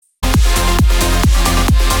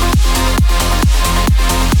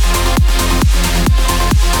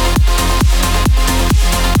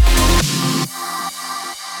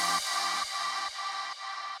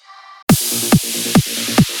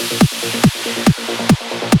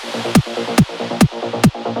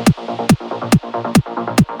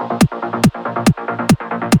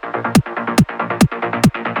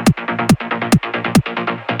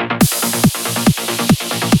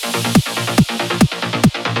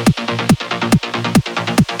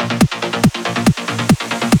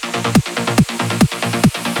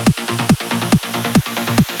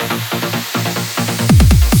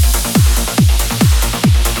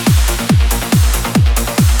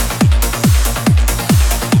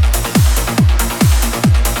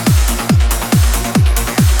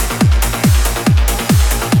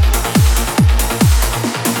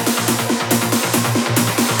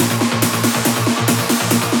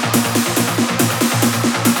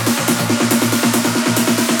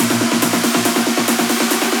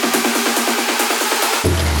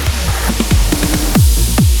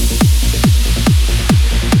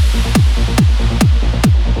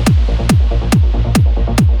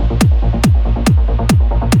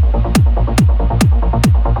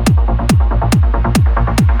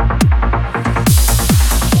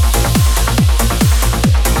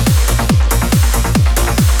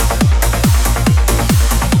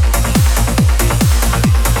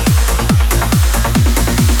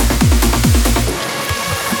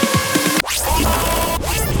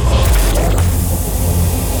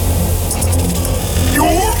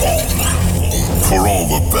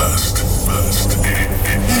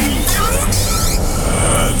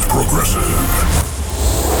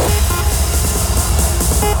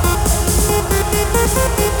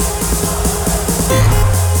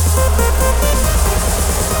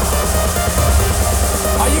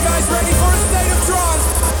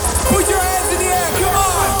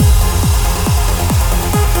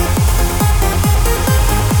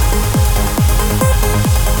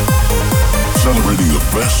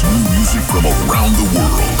music from around the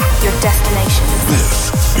world. Your destination.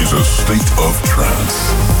 This is a state of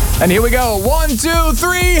trance. And here we go. 1, 2,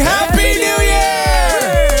 3. Happy New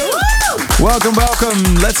Year! Welcome.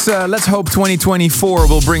 Let's hope 2024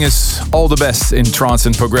 will bring us all the best in trance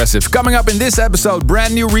and progressive. Coming up in this episode,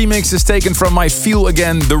 brand new remixes taken from my Feel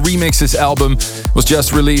Again The Remixes album was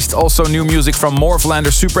just released. Also new music from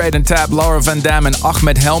Morphlander, Super 8 and Tab, Laura Van Dam and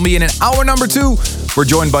Ahmed Helmi. And in hour number 2, we're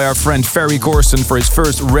joined by our friend Ferry Corsten for his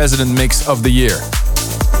first resident mix of the year.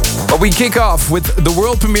 But we kick off with the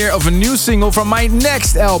world premiere of a new single from my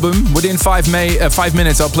next album. Within 5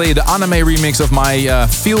 minutes, I'll play the anime remix of my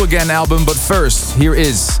Feel Again album. But first, here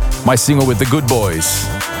is my single with the Good Boys.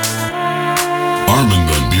 Armin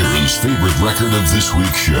van Buuren's favorite record of this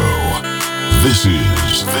week's show. This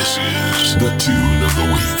is the tune of the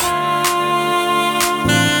week.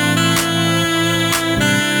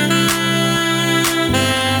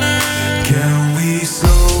 Can we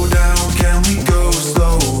slow down? Can we go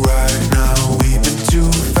slow right now? We've been too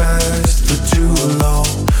fast for too long.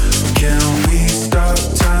 Can we stop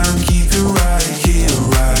time? Keep it right here,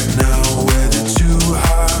 right now. Where the two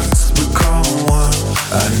hearts become one.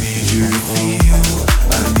 I need you to feel,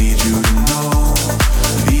 I need you to know.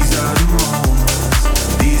 These are the moments,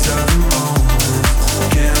 these are the moments.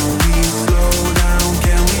 Can we slow down?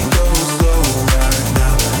 Can we go slow right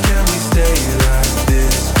now? Can we stay like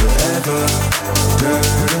this forever? Can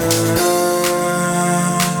we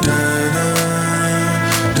stay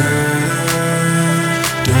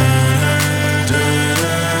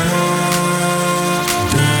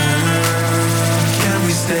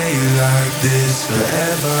like this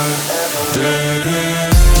forever?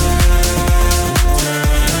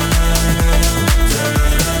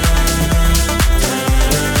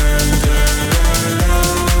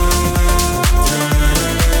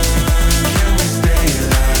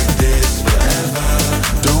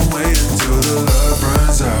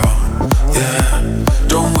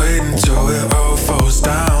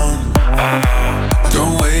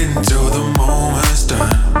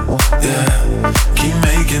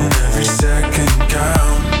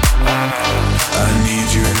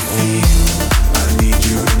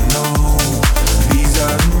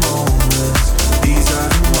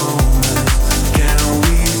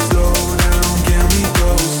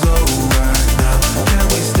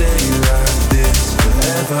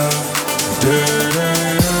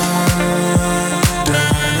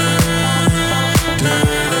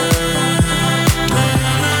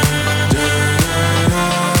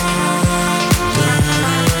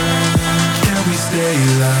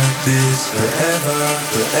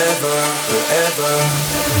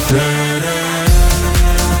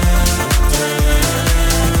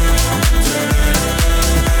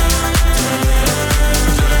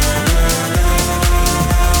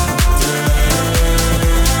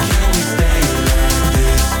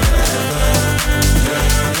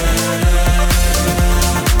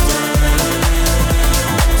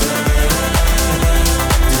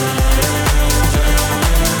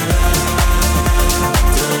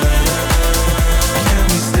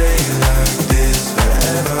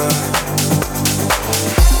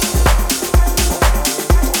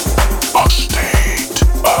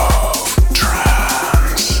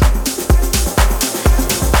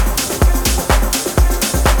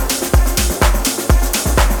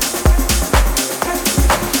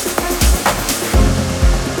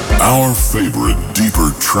 Our favorite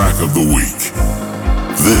deeper track of the week.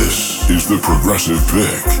 This is the Progressive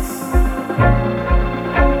Pick.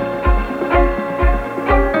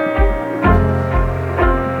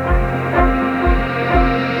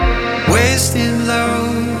 Wasted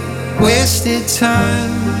love, wasted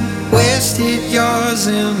time, wasted yours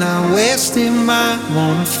and I wasted mine.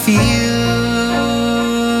 Wanna feel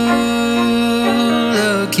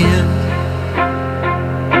again.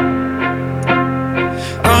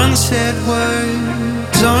 Unsaid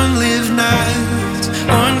words, unlived nights,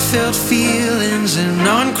 unfelt feelings and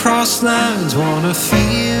uncrossed lines. Wanna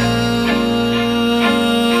feel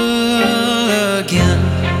again.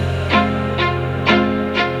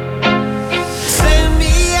 Send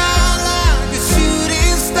me out like a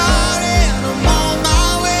shooting star and I'm on my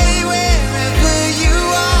way wherever you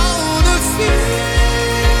wanna feel.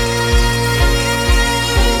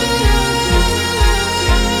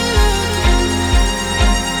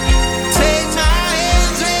 Take my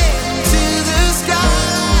hands right to the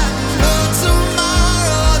skyline. No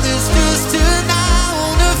tomorrow, there's just tonight.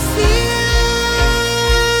 Wanna feel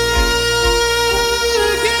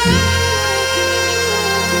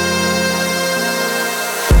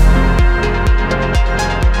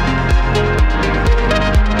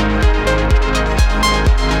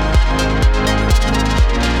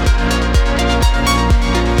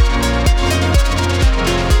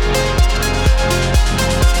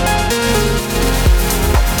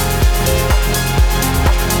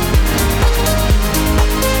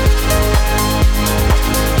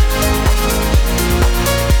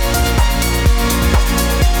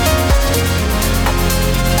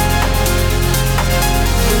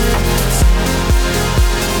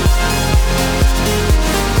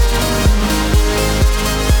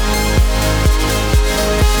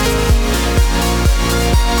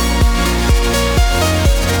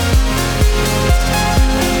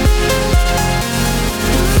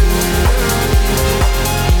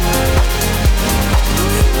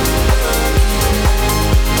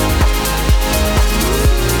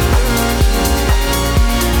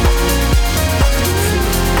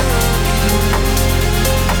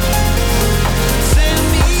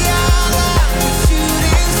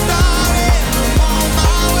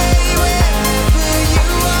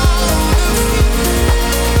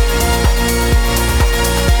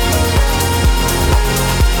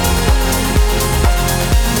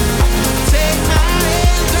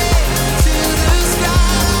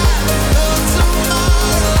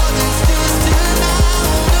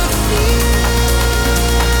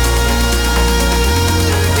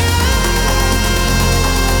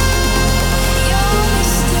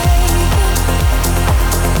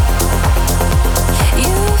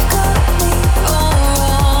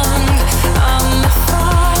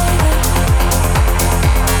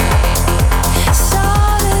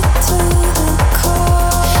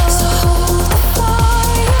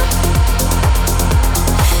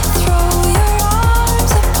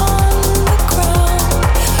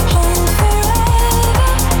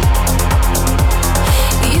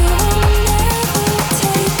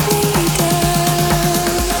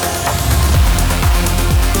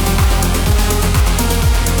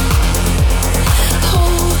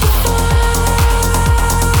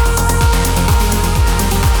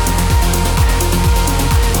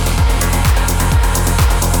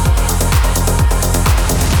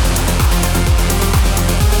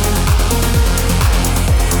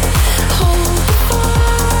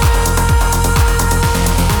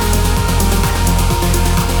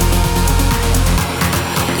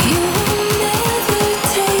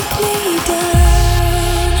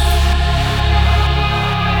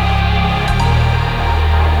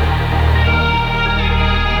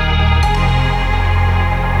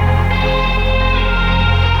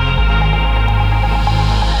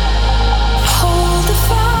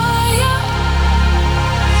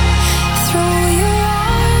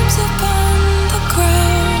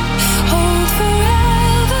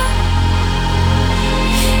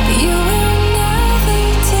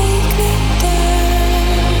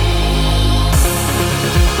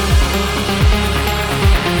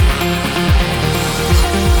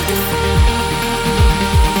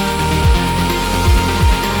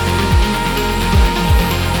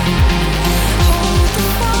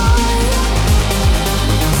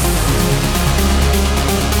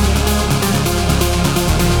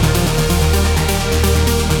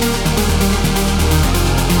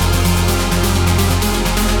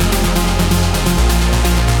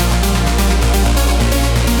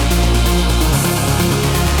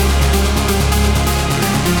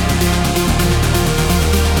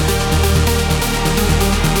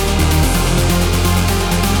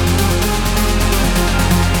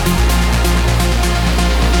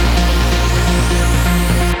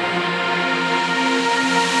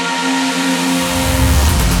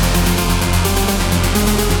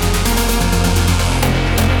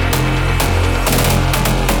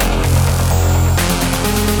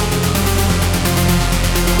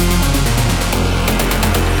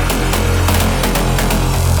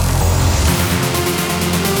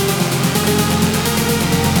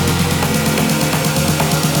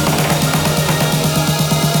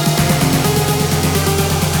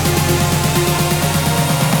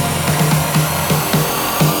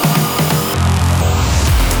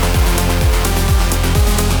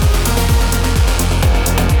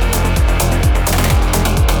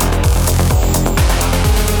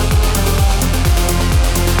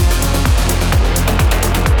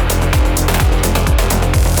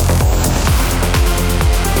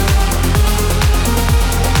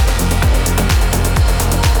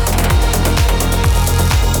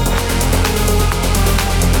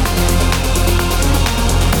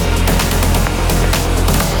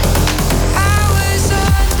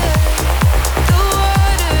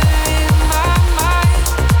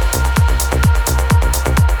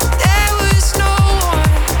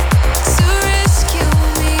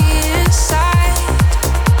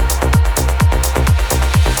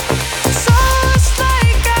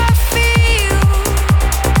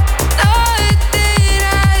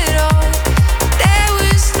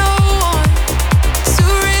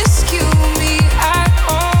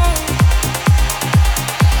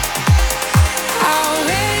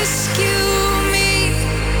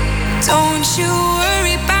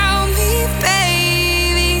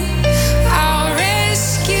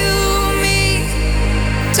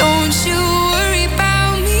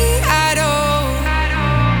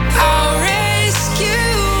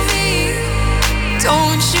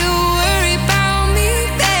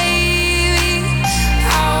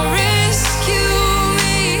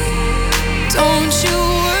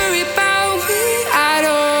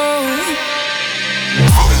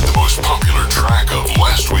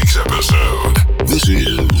This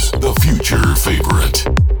is the Future Favorite.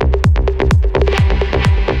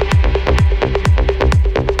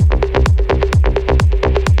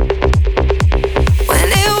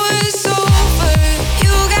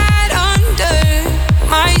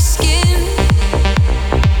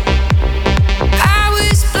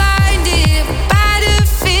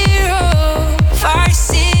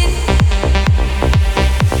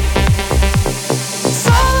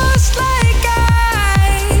 Like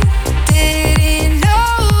I didn't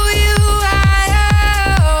know you at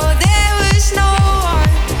all.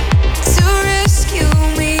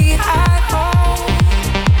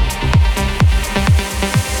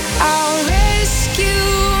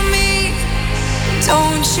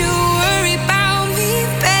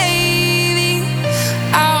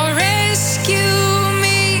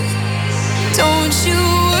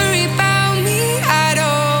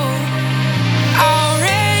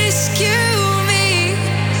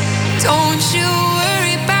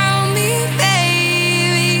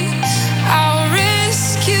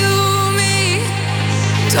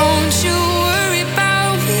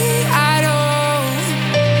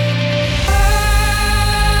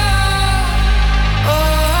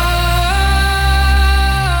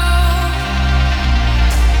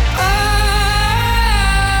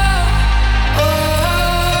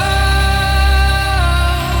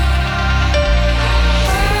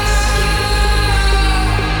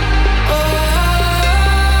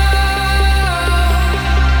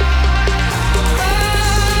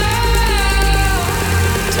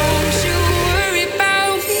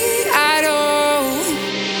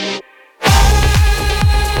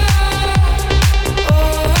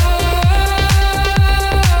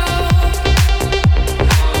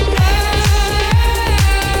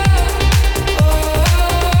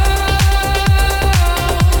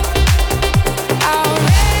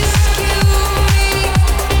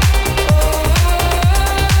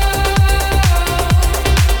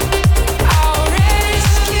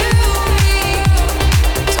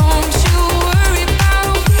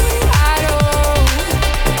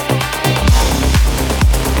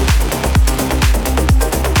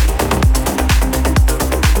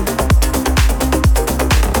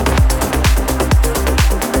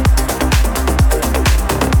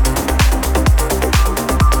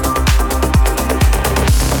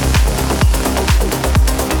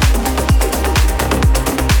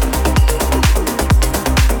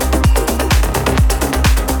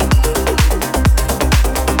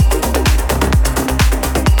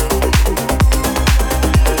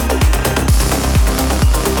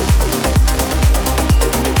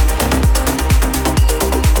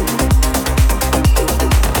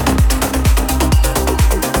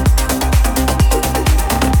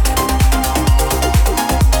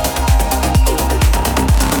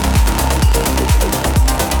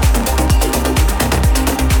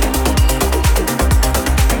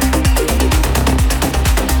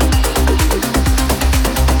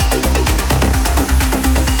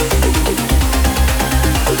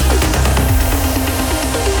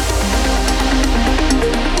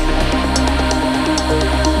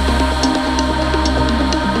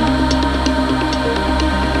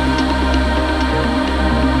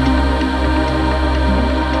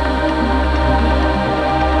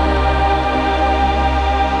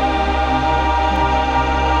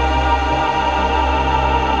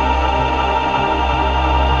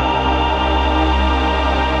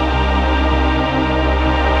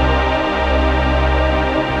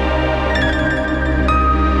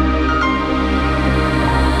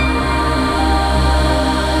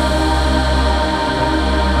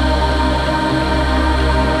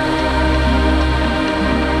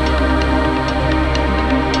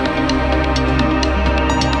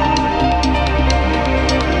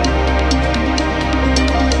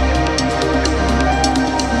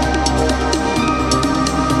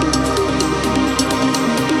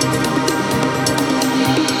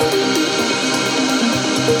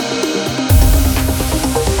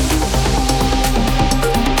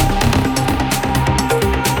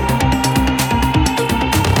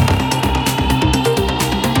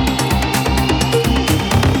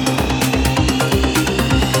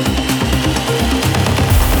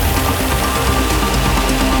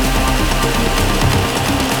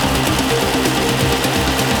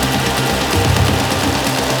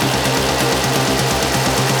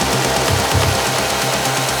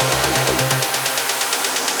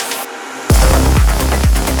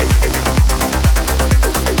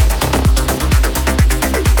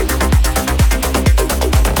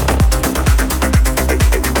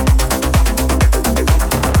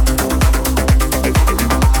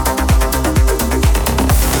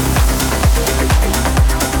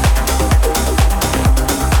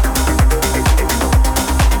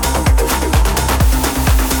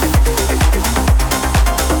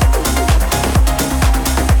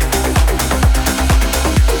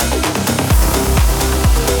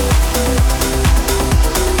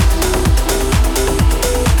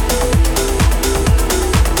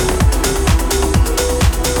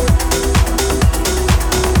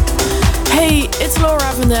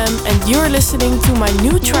 and you're listening to my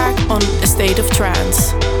new track on A State of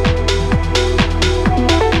Trance.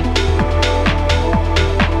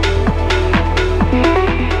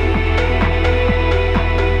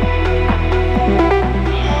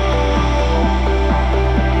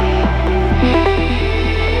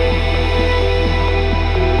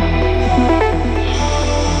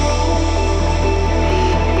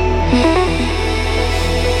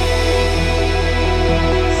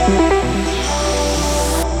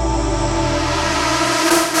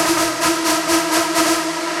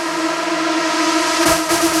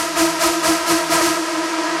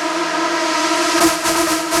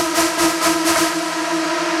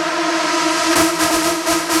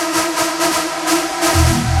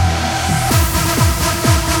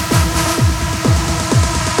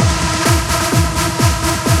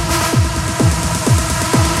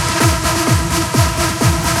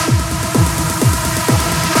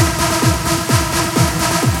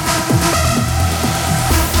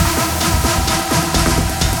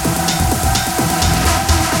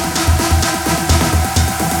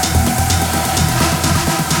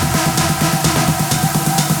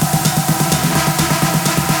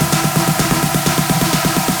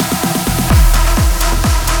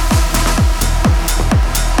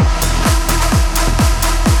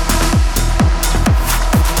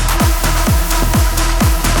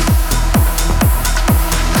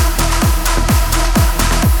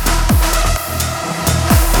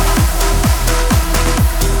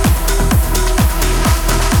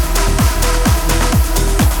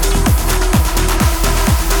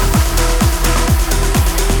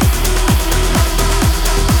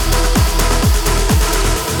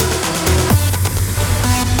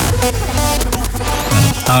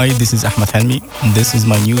 Hi, this is Ahmed Helmi, and this is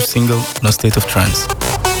my new single, No State of Trance.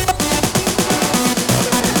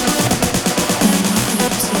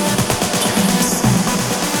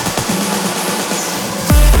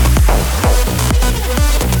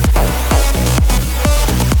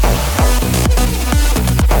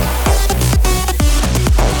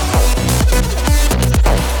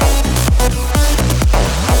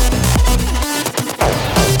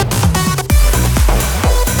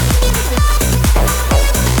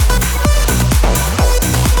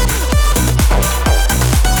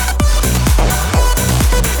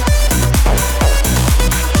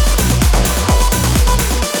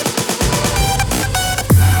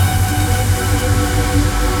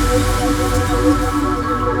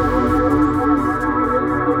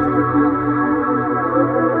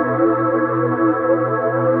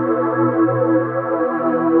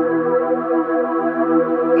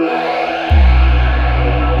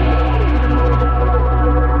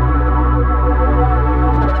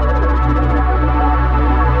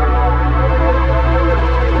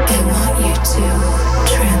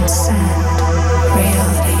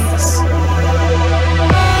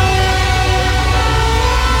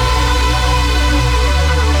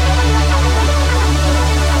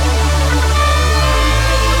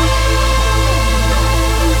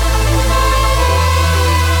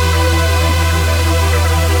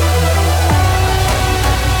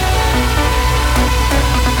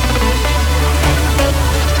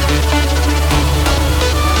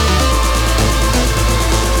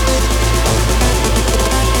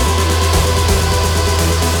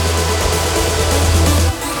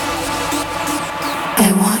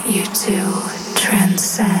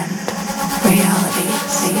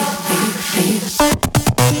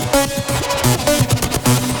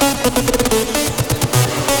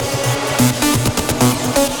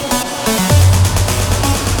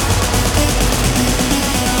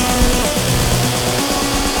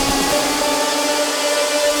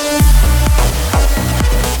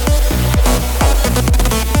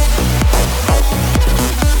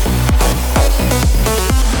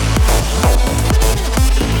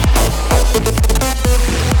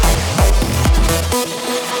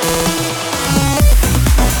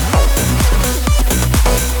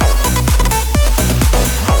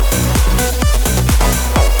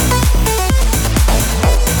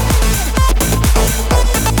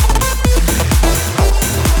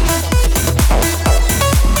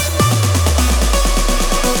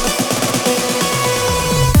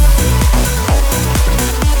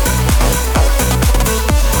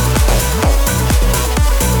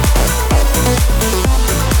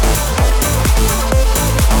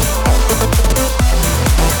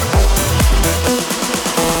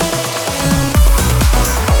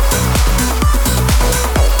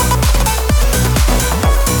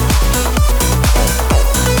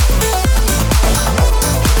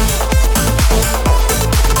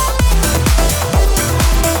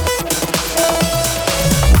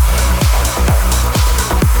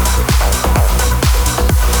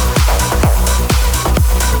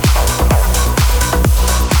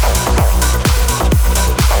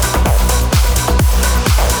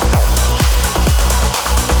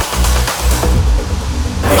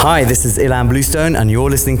 Hi, this is Ilan Bluestone, and you're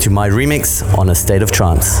listening to my remix on A State of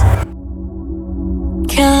Trance.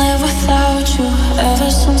 Can't live without you, ever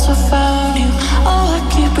since I found you. Oh, I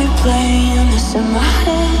keep replaying this in my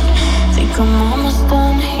head. Think I'm almost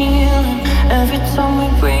done healing. Every time we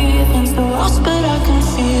breathe into the walls, but I can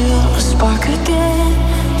feel a spark again.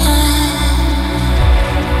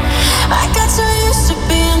 I got so used to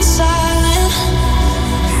being silent.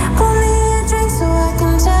 Pour me a drink so I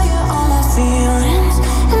can tell you all my feelings.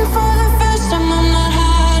 And for the first time I'm not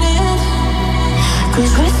hiding.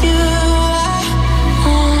 'Cause with you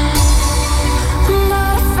I'm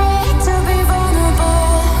not afraid to be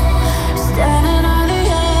vulnerable. Standing on the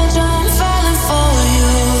edge, I'm falling for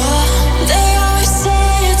you. They always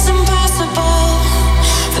say it's impossible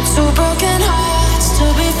for two broken hearts to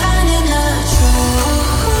be finding the truth.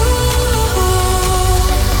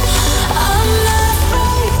 I'm not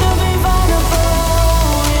afraid to be vulnerable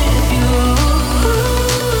with you.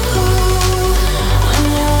 When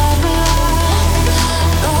you let me out,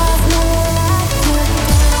 no, I've nowhere I could go.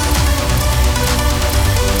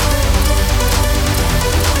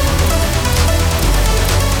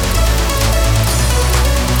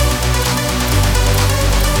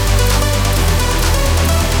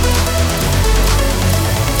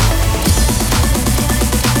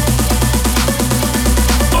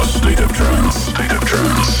 A state of trance, state of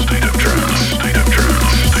trance, state of trance, state of trance,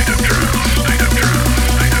 state of trance, state of trance,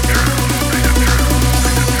 state of trance, state of trance.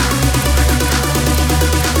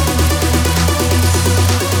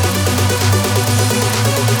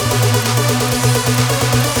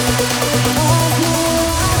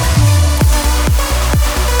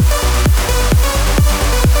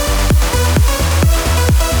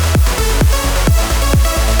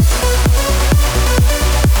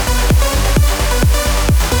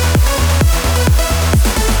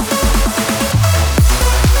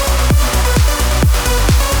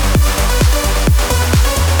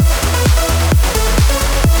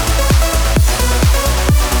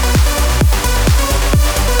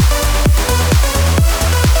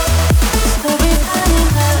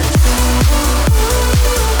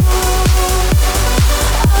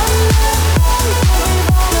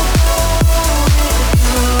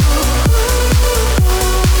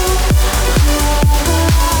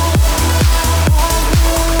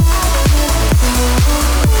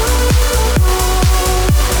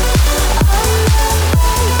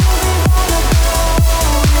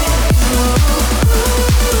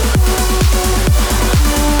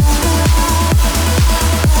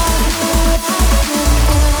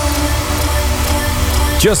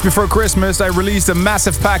 Just before Christmas, I released a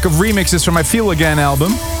massive pack of remixes from my Feel Again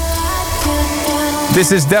album.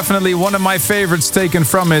 This is definitely one of my favorites taken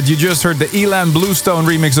from it. You just heard the Ilan Bluestone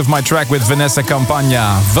remix of my track with Vanessa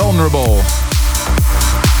Campagna, Vulnerable.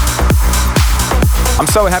 I'm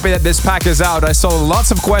so happy that this pack is out. I saw lots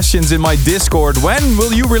of questions in my Discord. When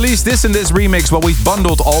will you release this and this remix? Well, we've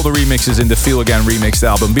bundled all the remixes in the Feel Again remixed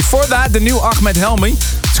album. Before that, the new Ahmed Helmi.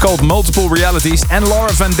 It's called Multiple Realities. And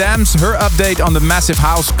Laura Van Dam's, her update on the massive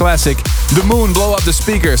house classic, The Moon, Blow Up the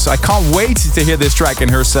Speakers. I can't wait to hear this track in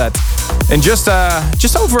her set. In just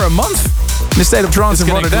over a month in the State of Trance in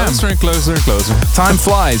Rotterdam. Closer and closer and closer. Time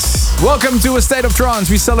flies. Welcome to A State of Trance.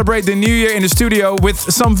 We celebrate the new year in the studio with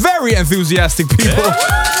some very enthusiastic people.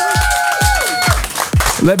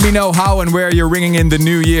 Let me know how and where you're ringing in the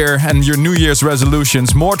new year and your New Year's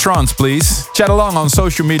resolutions. More trance, please. Chat along on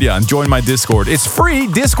social media and join my Discord. It's free,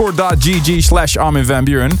 discord.gg/Armin van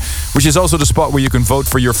Buuren, which is also the spot where you can vote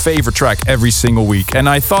for your favorite track every single week. And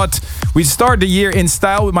I thought we'd start the year in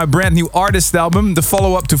style with my brand new artist album. The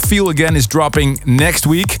follow-up to Feel Again is dropping next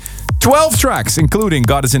week. 12 tracks, including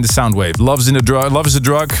God is in the Soundwave, Love is a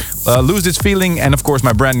Drug, Lose Its Feeling, and of course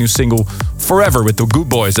my brand new single, Forever, with the Good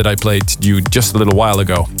Boys that I played you just a little while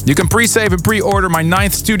ago. You can pre-save and pre-order my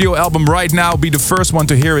 9th studio album right now. Be the first one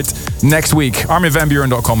to hear it next week.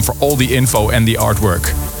 ArminVanBuuren.com for all the info and the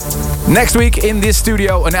artwork. Next week in this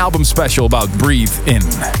studio, an album special about Breathe In.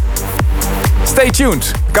 Stay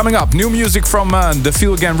tuned. Coming up, new music from the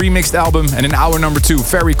Feel Again remixed album, and in hour number 2,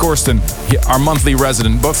 Ferry Corsten, our monthly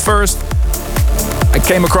resident. But first, I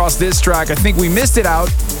came across this track. I think we missed it out,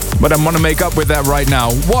 but I'm gonna make up with that right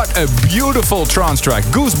now. What a beautiful trance track.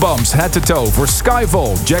 Goosebumps head to toe for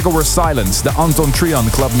Skyfall, Jaguar Silence, the Anton Trion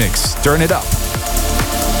Club Mix. Turn it up.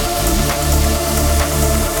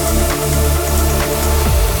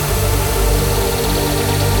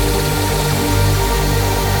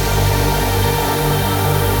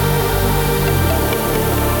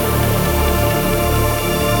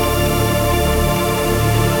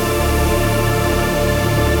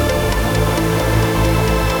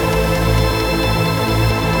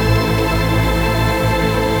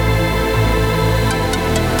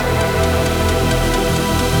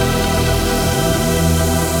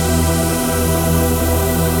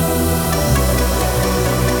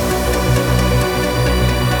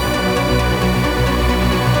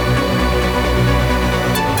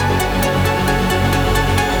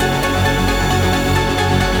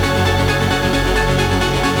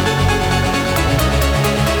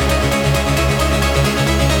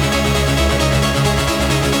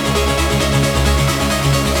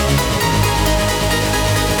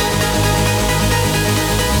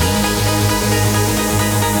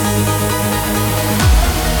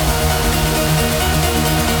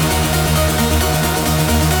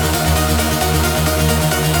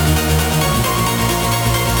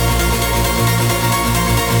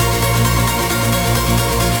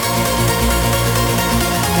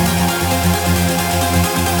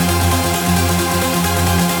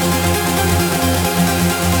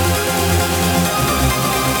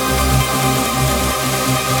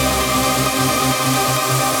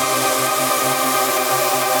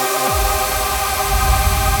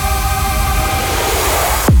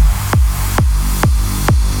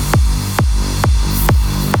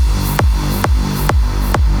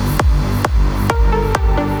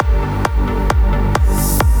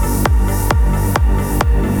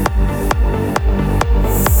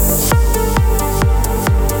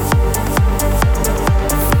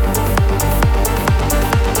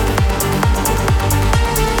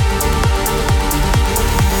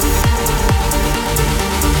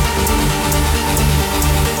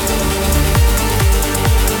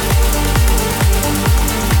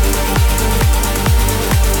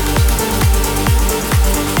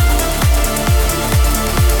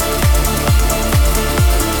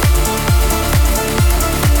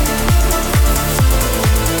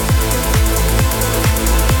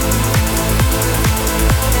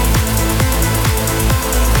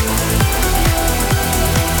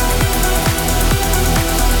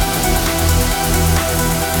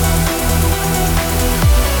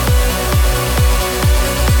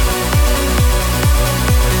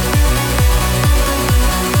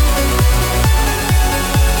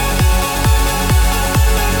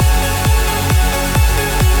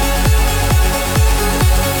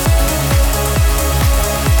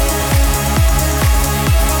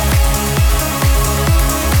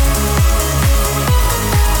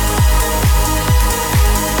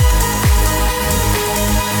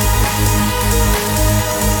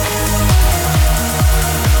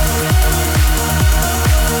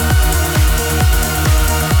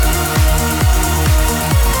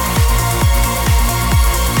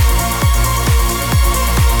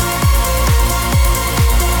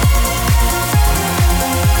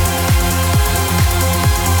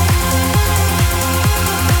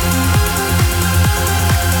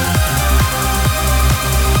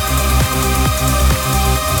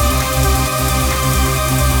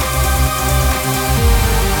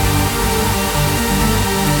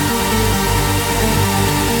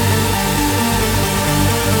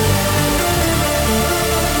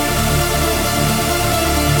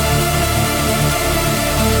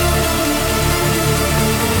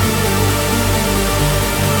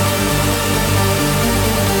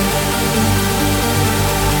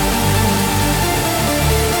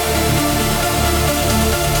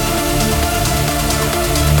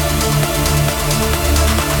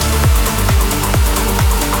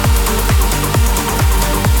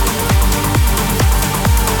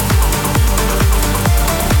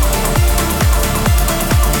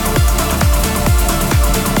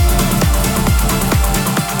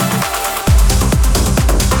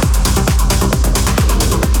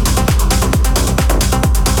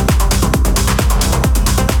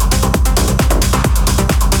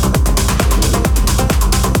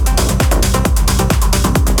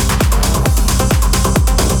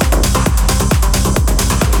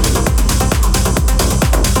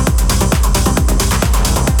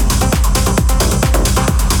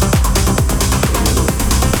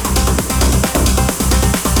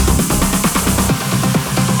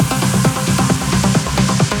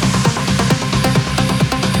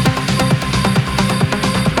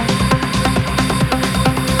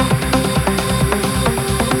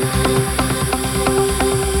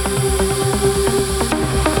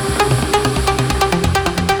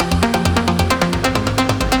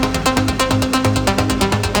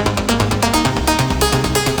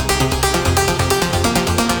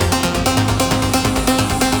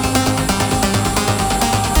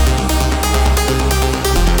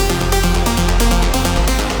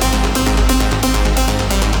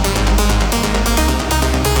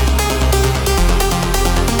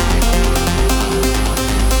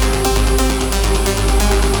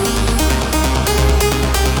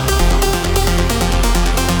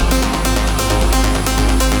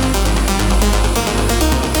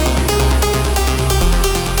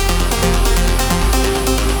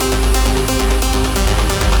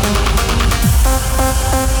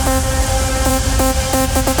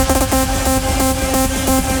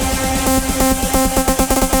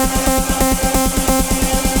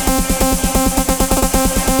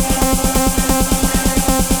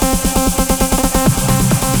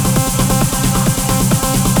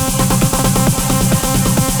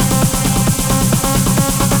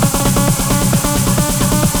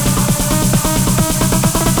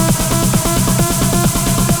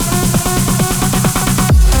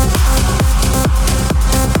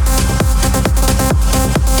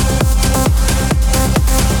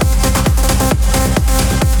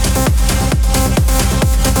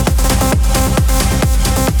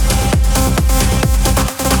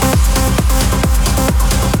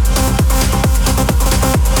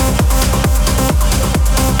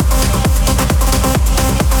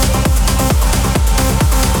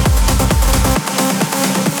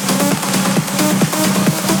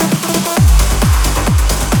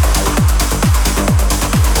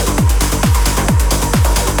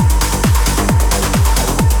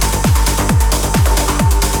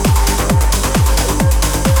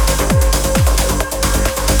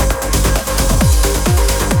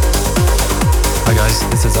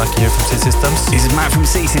 Zach here from C-Systems. This is Matt from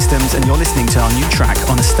C-Systems, and you're listening to our new track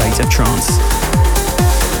on A State of Trance.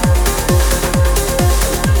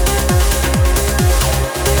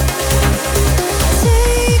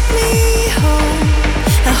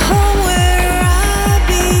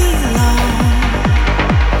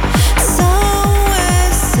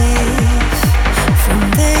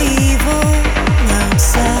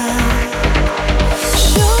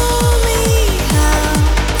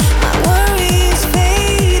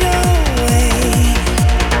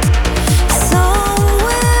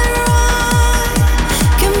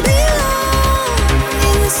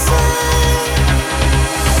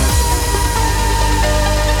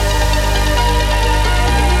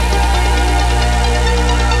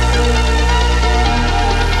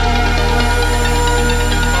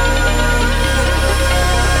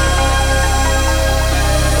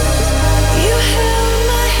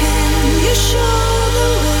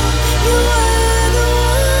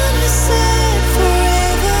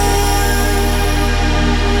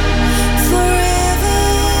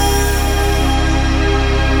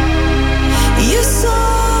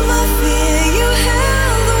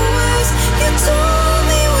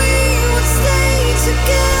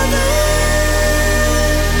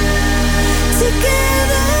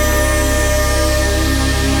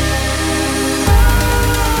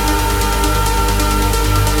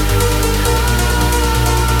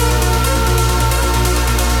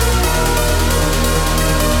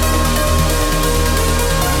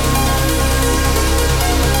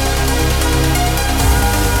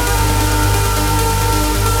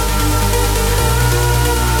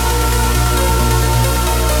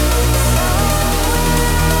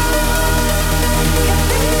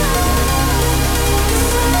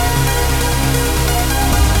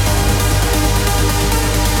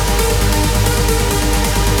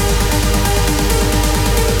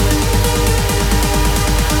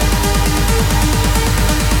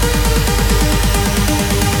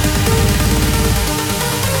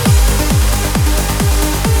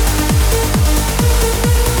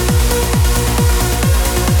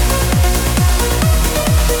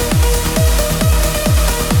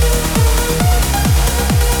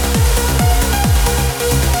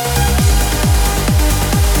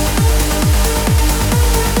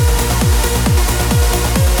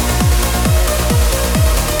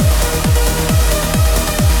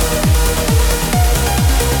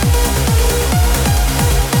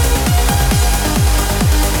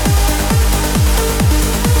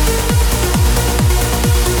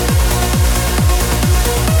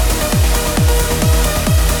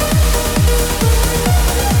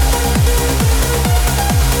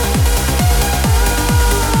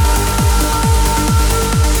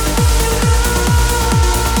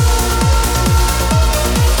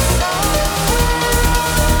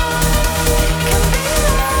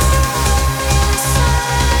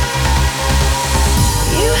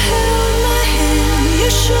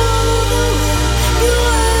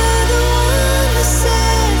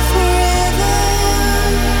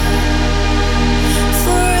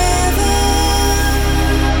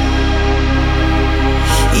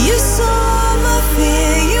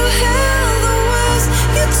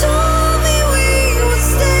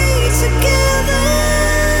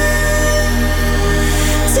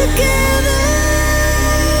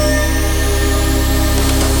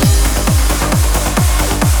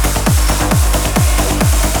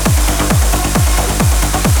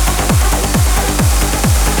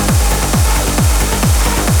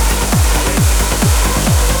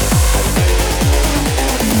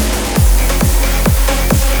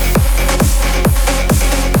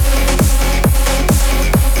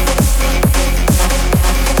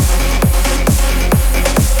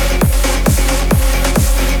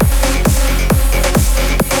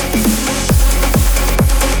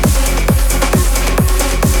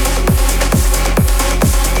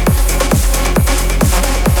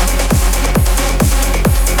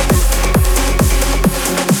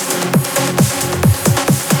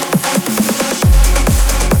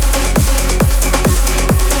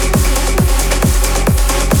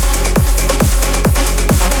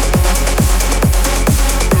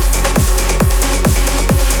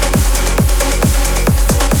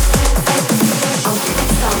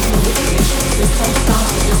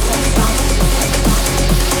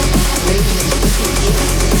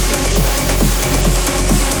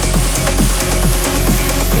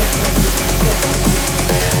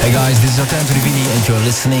 Hey guys, this is Artem Trivini and you're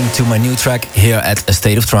listening to my new track here at A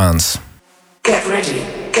State of Trance. Get ready,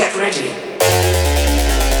 get ready.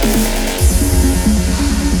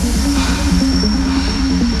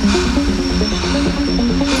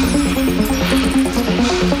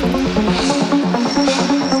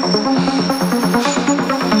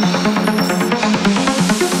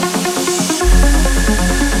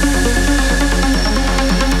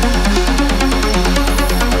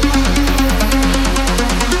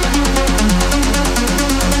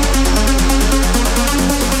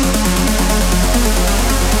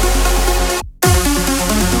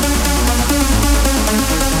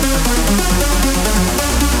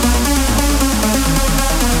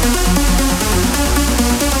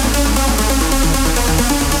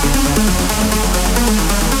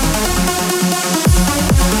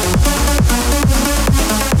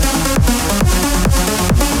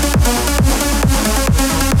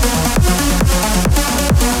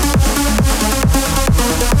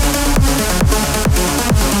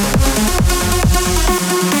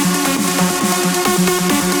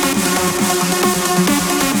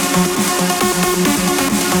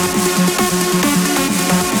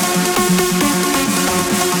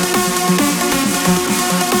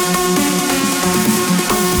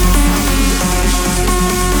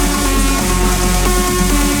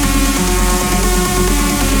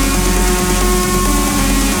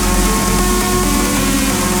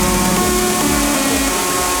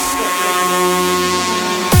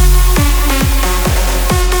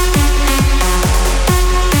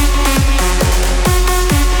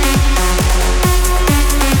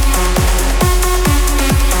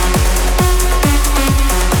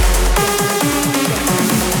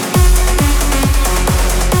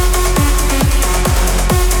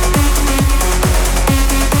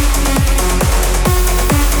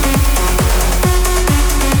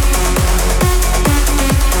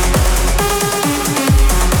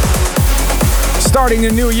 Starting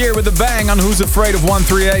the new year with a bang on Who's Afraid of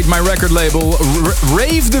 138, my record label.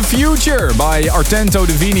 Rave the Future by Artento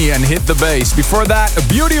Divini and Hit the Bass. Before that, a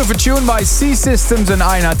beauty of a tune by C Systems and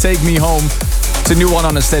Aina, Take Me Home. It's a new one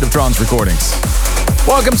on the State of Trance recordings.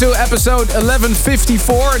 Welcome to episode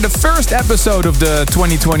 1154, the first episode of the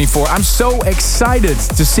 2024. I'm so excited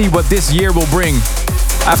to see what this year will bring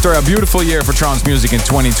after a beautiful year for trance music in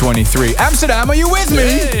 2023. Amsterdam, are you with me?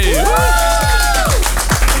 Hey.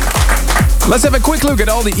 Let's have a quick look at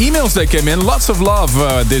all the emails that came in. Lots of love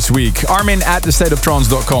this week. Armin at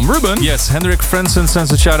thestateoftrance.com. Ruben? Yes, Hendrik Frensen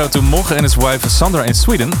sends a shout out to Moge and his wife Sandra in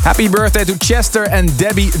Sweden. Happy birthday to Chester and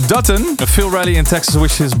Debbie Dutton. Phil Riley in Texas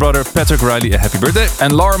wishes his brother Patrick Riley a happy birthday.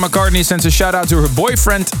 And Laura McCartney sends a shout out to her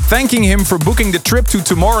boyfriend, thanking him for booking the trip to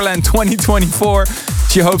Tomorrowland 2024.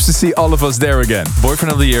 She hopes to see all of us there again.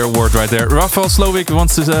 Boyfriend of the Year award right there. Rafael Slovik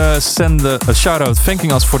wants to send a shout out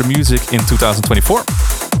thanking us for the music in 2024.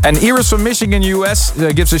 And Iris from Michigan, US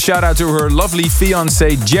gives a shout out to her lovely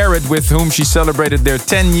fiance Jared, with whom she celebrated their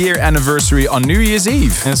 10-year anniversary on New Year's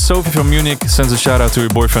Eve. And Sophie from Munich sends a shout out to her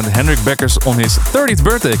boyfriend Henrik Beckers on his 30th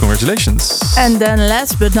birthday. Congratulations. And then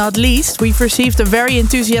last but not least, we've received a very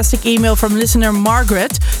enthusiastic email from listener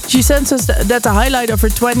Margaret. She sends us that the highlight of her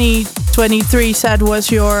 2023 set was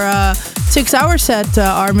your 6-hour set,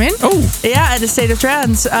 Armin. Oh. Yeah, at the State of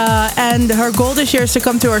Trance. And her goal this year is to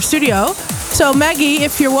come to our studio. So Maggie,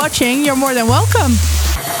 if you're watching, you're more than welcome.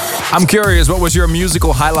 I'm curious, what was your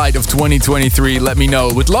musical highlight of 2023? Let me know.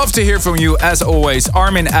 Would love to hear from you. As always,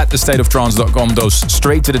 Armin at thestateoftrance.com goes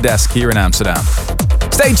straight to the desk here in Amsterdam.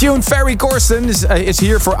 Stay tuned, Ferry Corsten is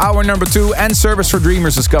here for hour number 2, and Service for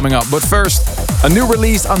Dreamers is coming up. But first, a new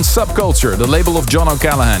release on Subculture, the label of John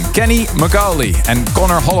O'Callaghan, Kenny McCauley and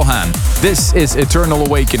Connor Holohan. This is Eternal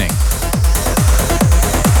Awakening.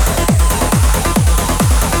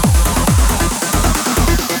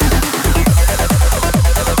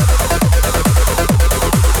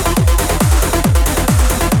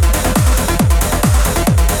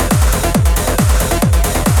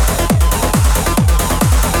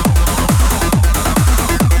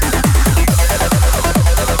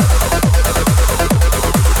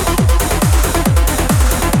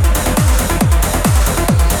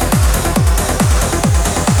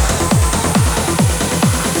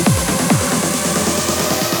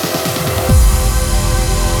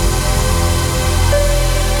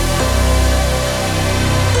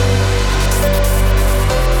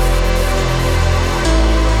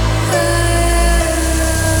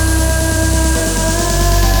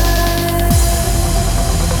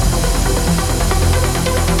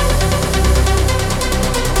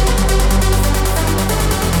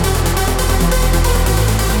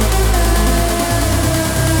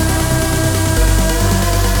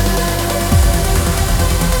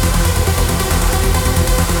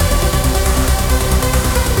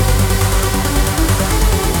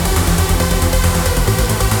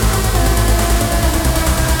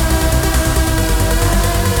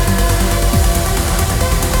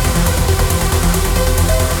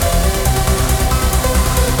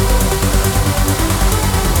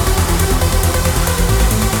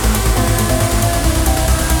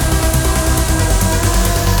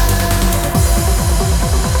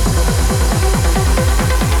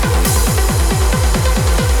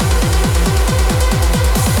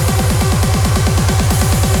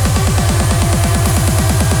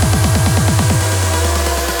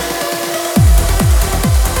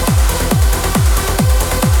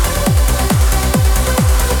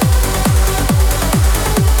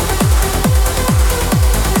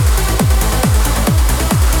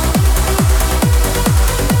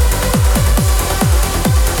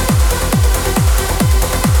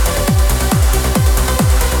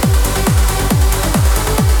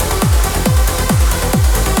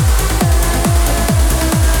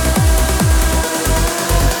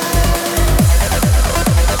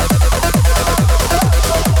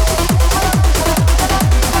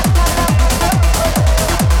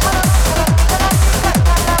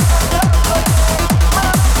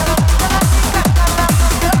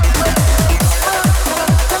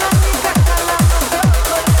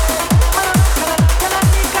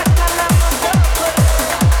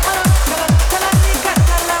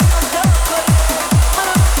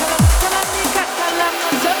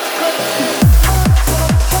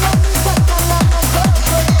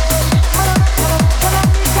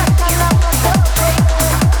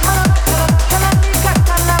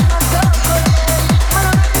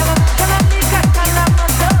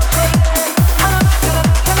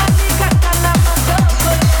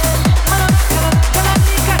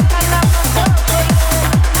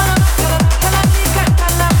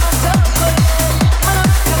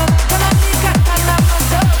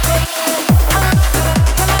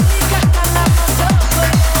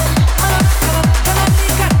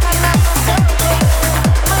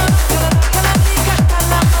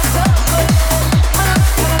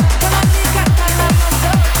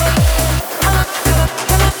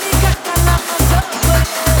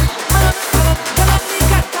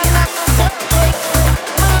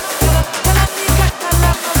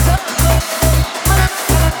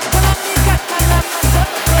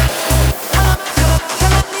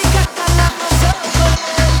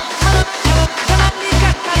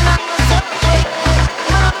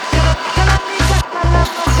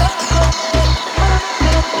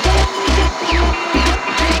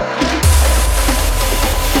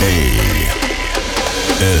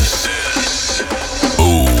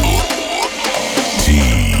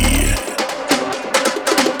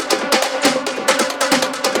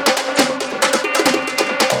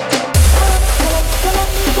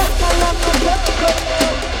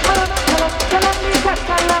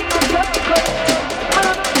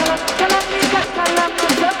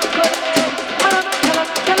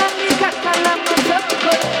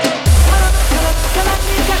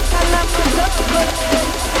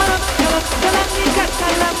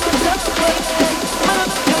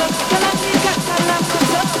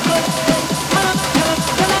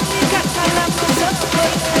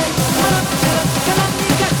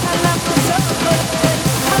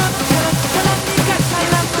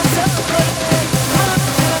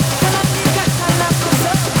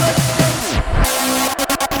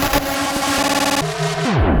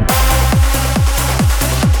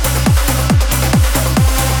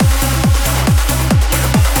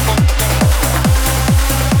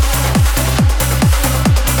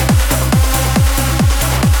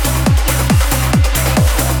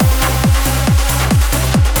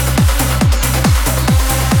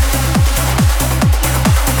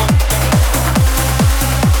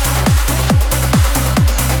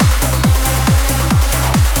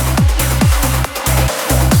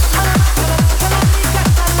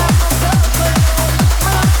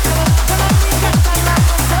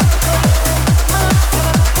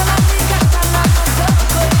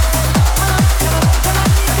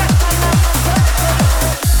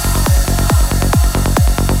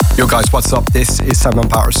 Yo guys, what's up? This is Simon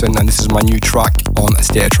Patterson and this is my new track on A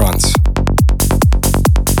State of Trance.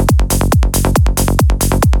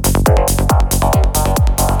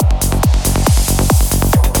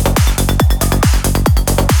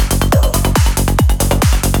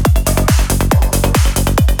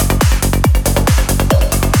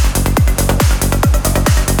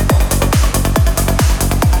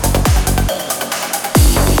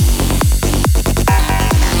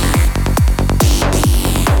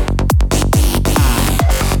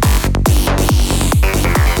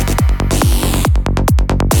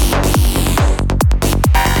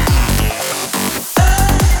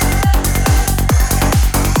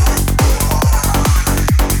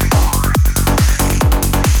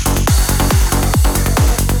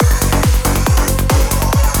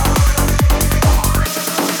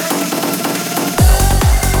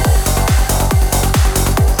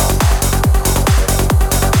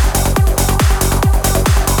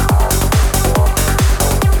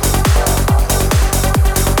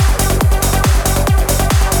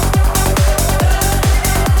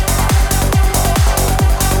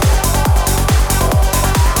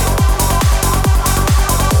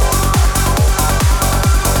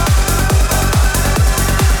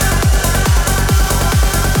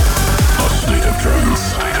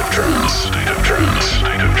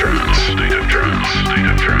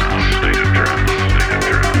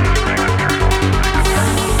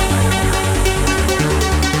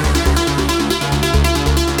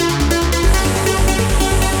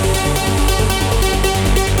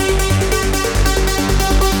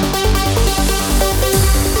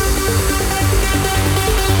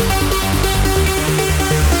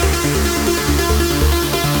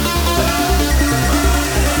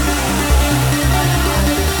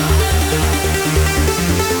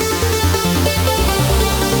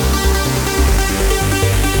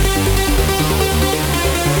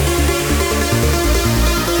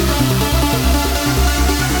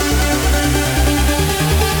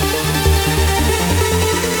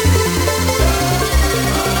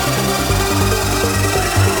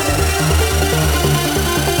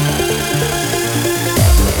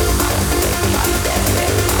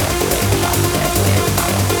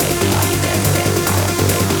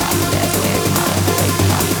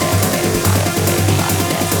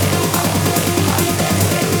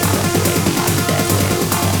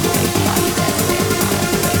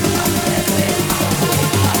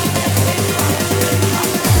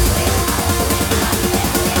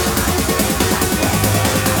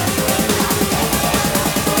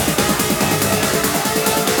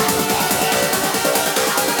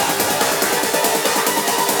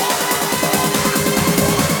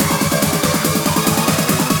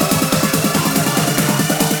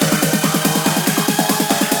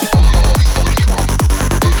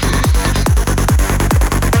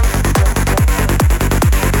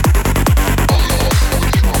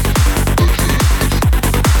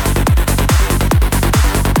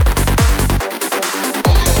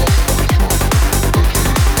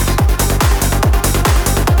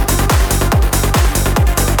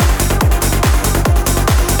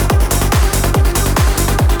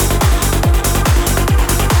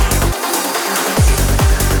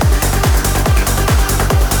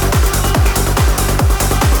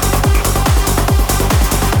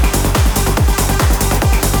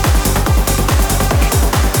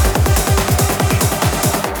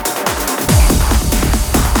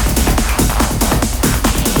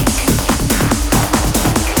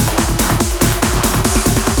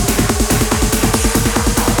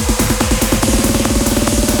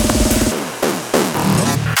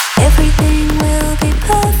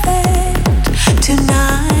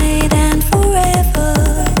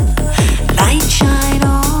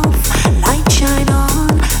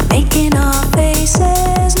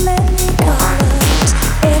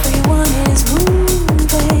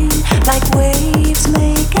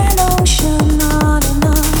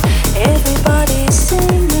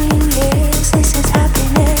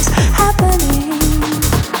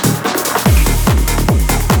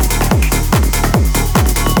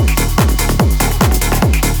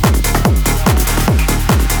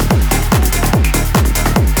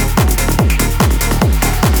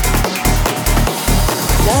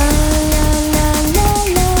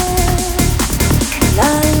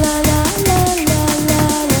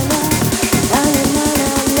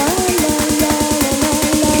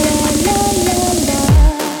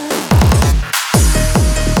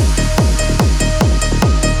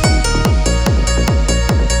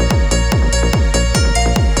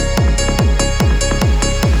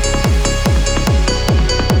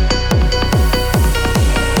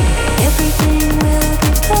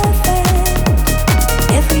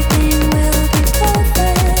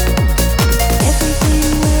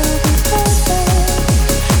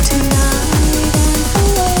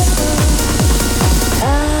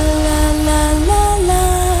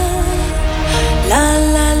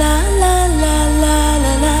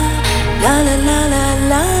 La la la la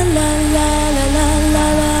la la la la la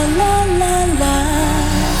la la la la.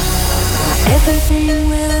 Everything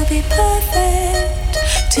will be perfect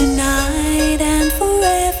tonight and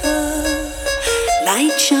forever.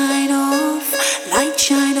 Light shine off, light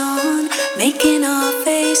shine on, making our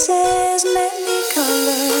faces many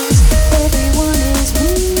colors. Everyone is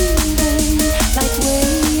moving like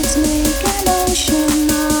waves make an ocean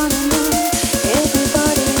on and on.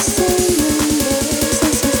 Everybody's singing this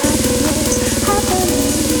is happiness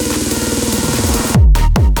happening.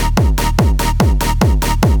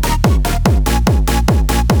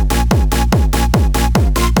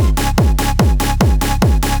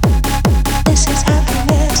 This is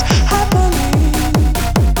happiness happening.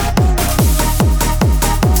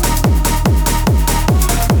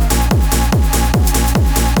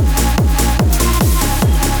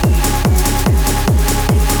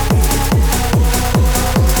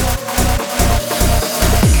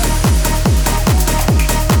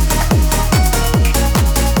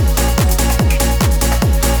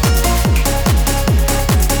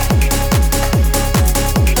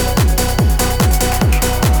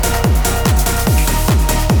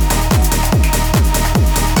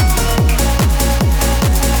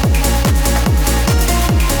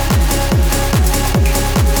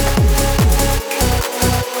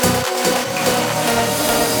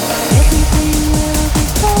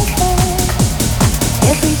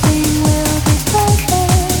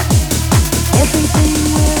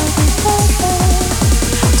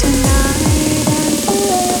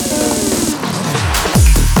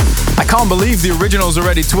 I can't believe the original is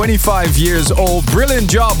already 25 years old. Brilliant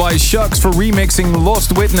job by Shucks for remixing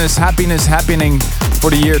Lost Witness, Happiness Happening for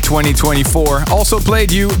the year 2024. Also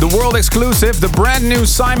played you the world exclusive. The brand new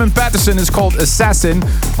Simon Patterson is called Assassin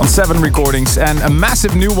on 7 recordings, and a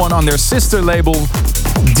massive new one on their sister label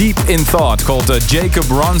Deep in Thought called Jacob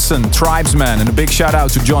Ronson, Tribesman. And a big shout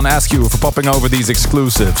out to John Askew for popping over these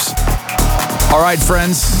exclusives. All right,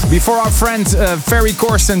 friends, before our friend Ferry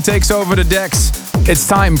Corsten takes over the decks, it's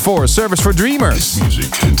time for Service for Dreamers. This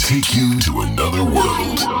music can take you to another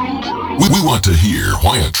world. We want to hear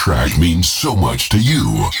why a track means so much to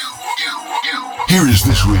you. Here is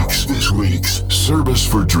this week's Service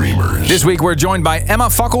for Dreamers. This week we're joined by Emma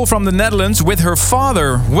Fakkel from the Netherlands with her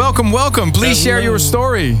father. Welcome, welcome. Please share your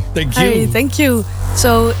story. Thank you. Hey, thank you.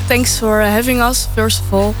 So thanks for having us, first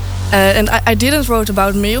of all. And I didn't wrote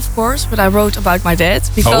about me, of course, but I wrote about my dad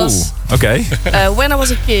because okay. When I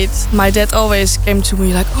was a kid, my dad always came to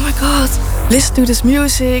me like, "Oh my God, listen to this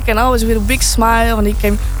music," and always with a big smile. And he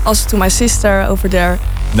came also to my sister over there.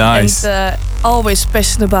 Nice. And always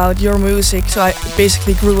passionate about your music. So I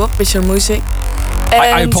basically grew up with your music.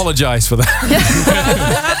 I apologize for that.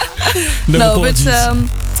 No, but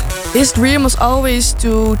his dream was always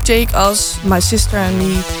to take us, my sister and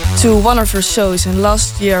me, to one of her shows. And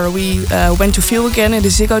last year we went to Feel Again in the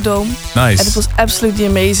Ziggo Dome. Nice. And it was absolutely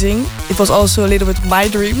amazing. It was also a little bit my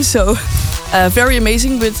dream, so very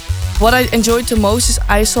amazing. But what I enjoyed the most is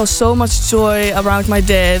I saw so much joy around my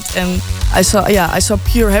dad, and I saw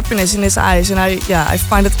pure happiness in his eyes, and I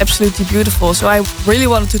find it absolutely beautiful. So I really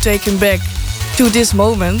wanted to take him back to this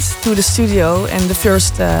moment, to the studio, and the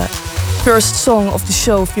first song of the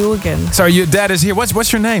show, Feel Again. Sorry, your dad is here.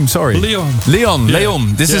 What's your name? Sorry. Leon.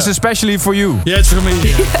 Leon. This is especially for you. Yeah, it's for me.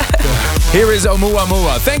 Yeah. Here is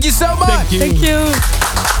Oumuamua. Thank you so much. Thank you.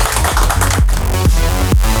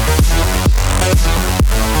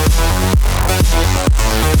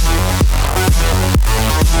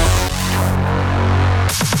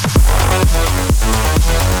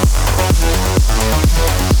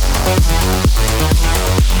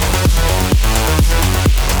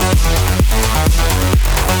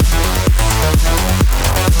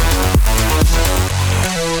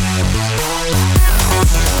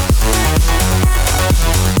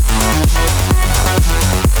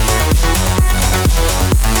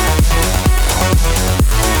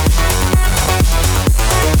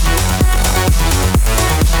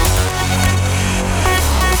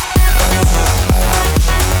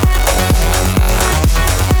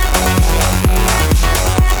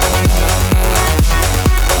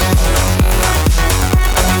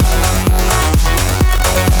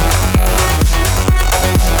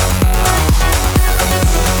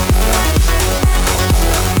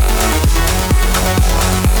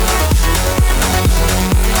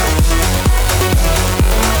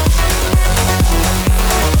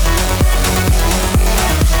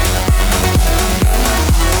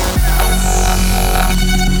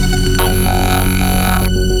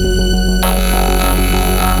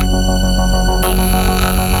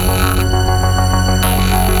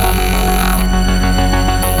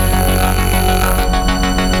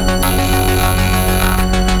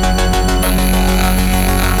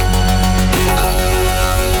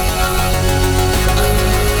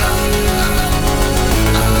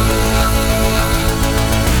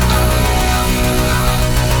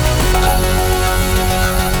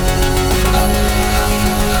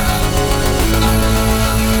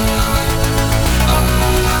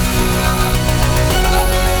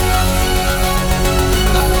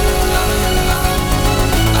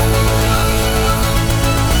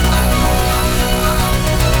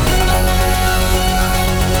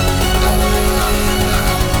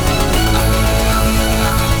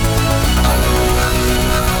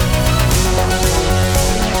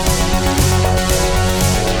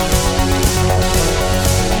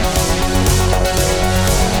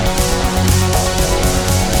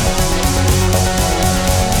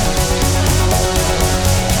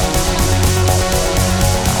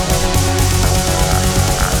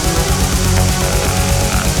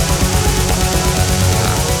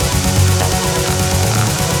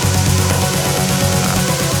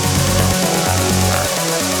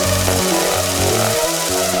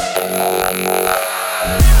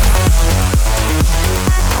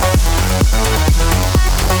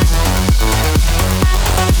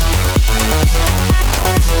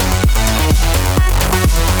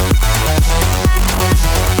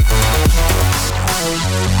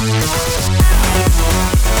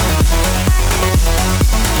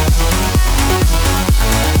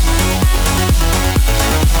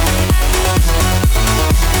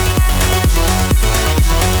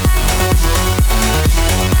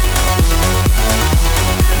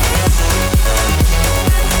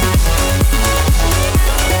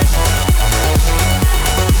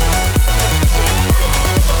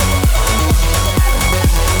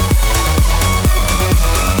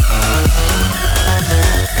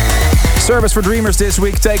 Service for Dreamers this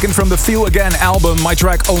week, taken from the Feel Again album, my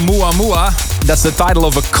track Oumuamua. That's the title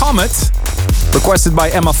of a comet, requested by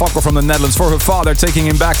Emma Fokker from the Netherlands for her father, taking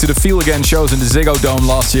him back to the Feel Again shows in the Ziggo Dome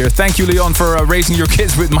last year. Thank you, Leon, for raising your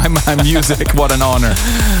kids with my music. What an honor.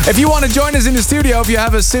 If you want to join us in the studio, if you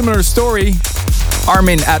have a similar story,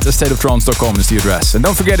 armin@astateoftrance.com is the address. And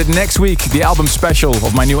don't forget it, next week, the album special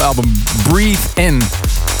of my new album, Breathe In.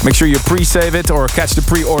 Make sure you pre-save it or catch the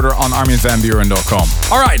pre-order on arminvanburen.com.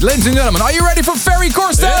 All right, ladies and gentlemen, are you ready for Ferry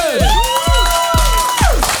Corsten?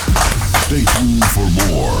 Stay tuned for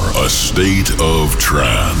more A State of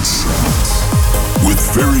Trance with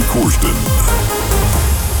Ferry Corsten.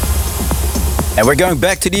 And we're going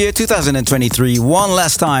back to the year 2023 one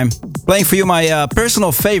last time, playing for you my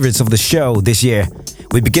personal favorites of the show this year.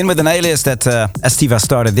 We begin with an alias that Estiva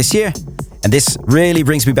started this year, and this really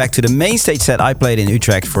brings me back to the main stage set I played in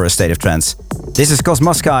Utrecht for A State of Trance. This is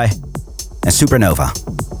Cosmosky and Supernova.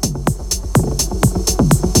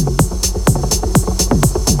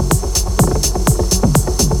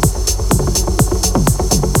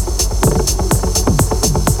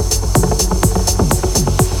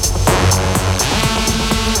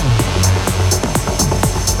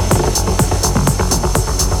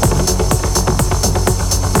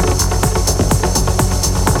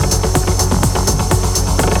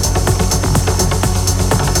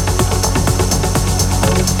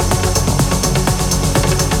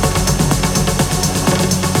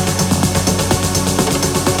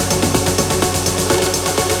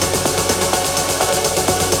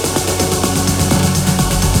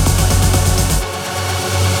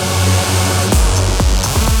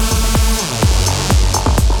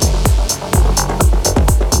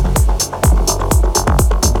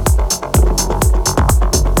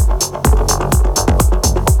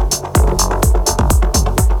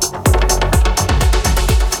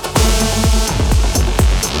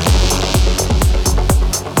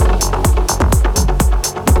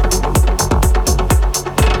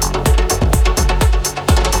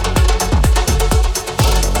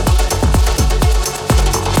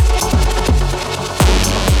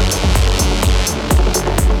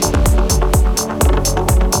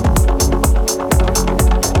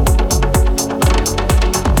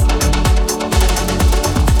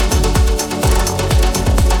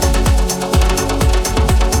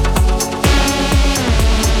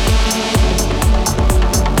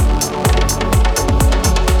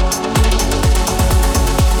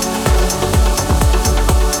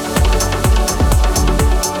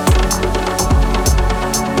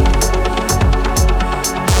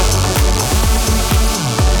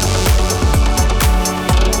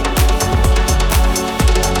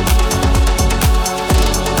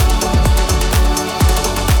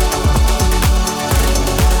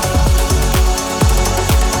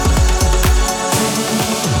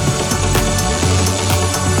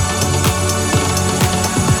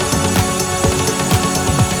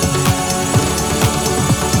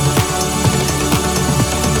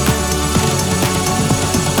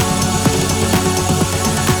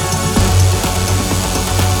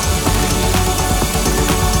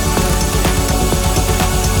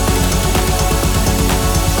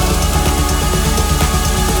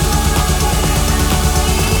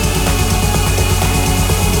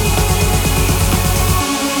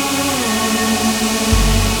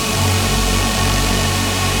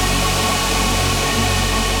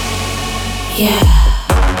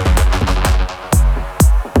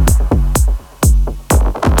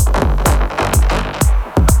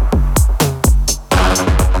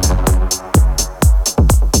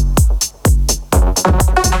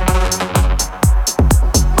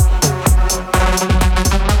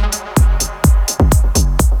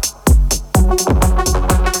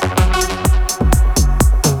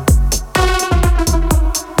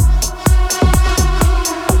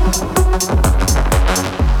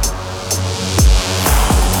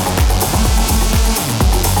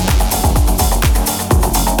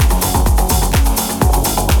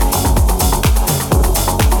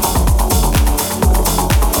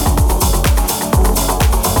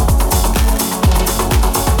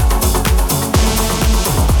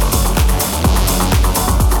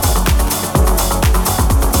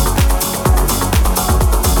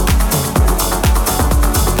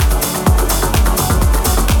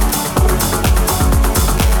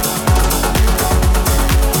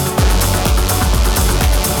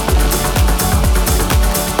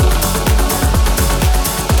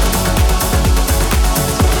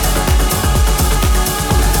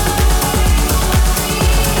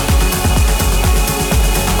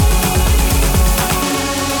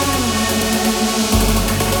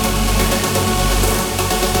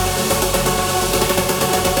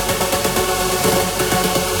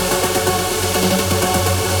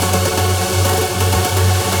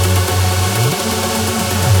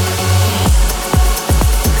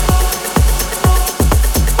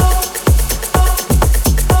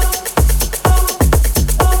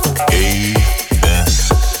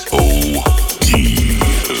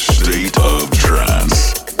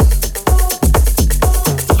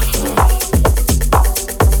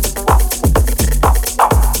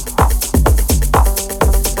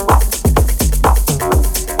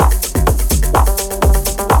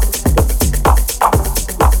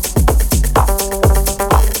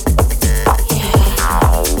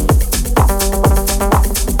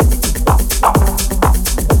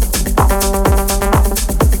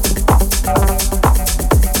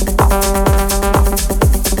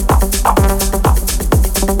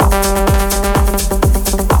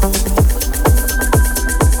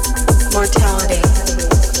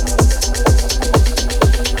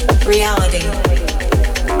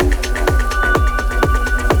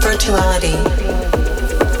 Virtuality.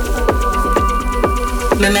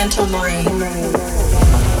 Memento Mori.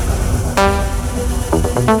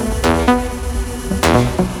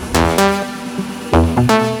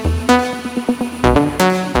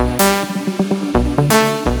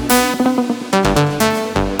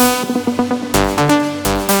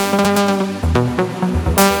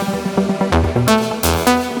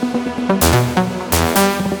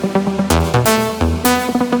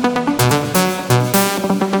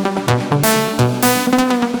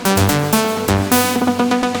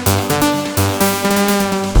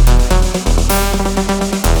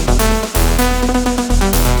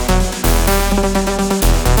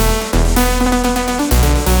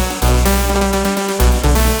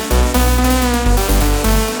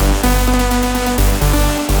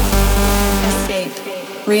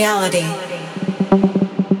 Reality.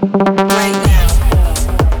 Right now.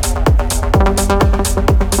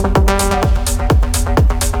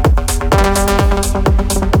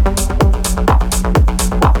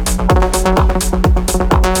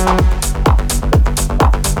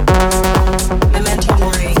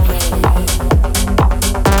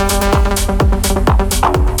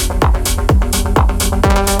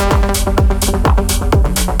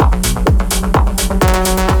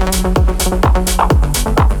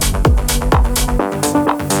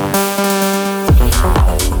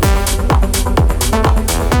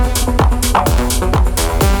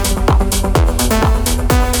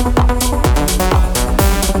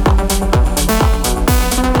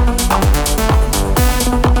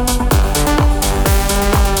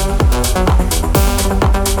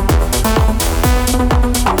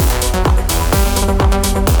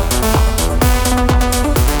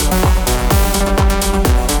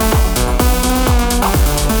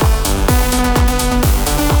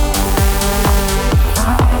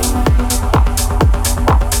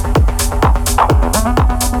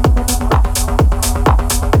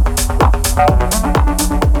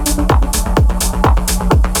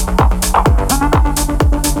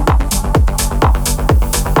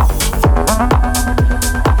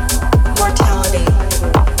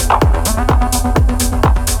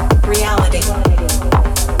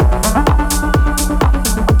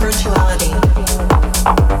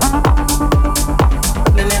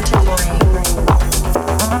 Memento Mori.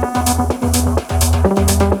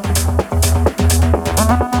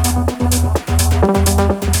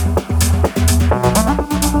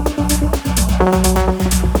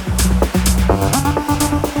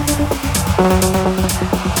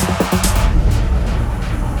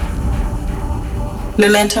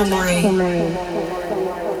 Memento Mori.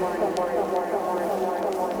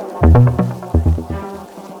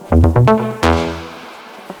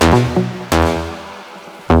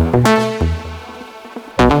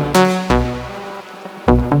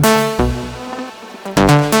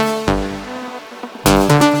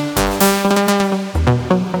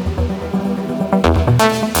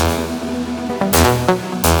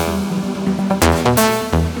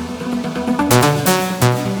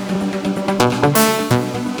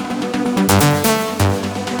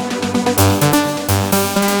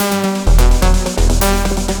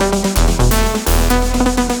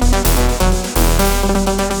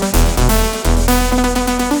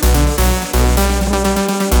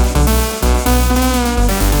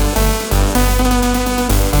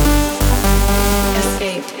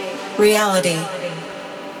 Reality.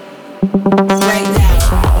 Right now.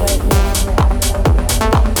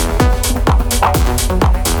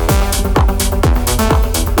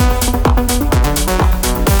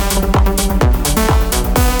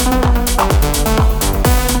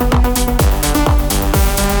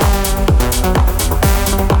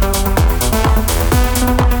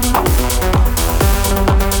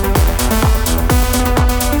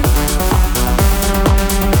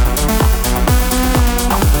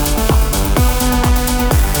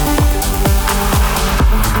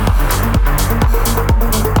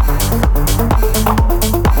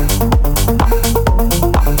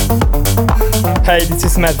 Hey, this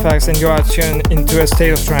is Madfax and you are tuned into A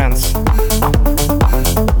State of Trance.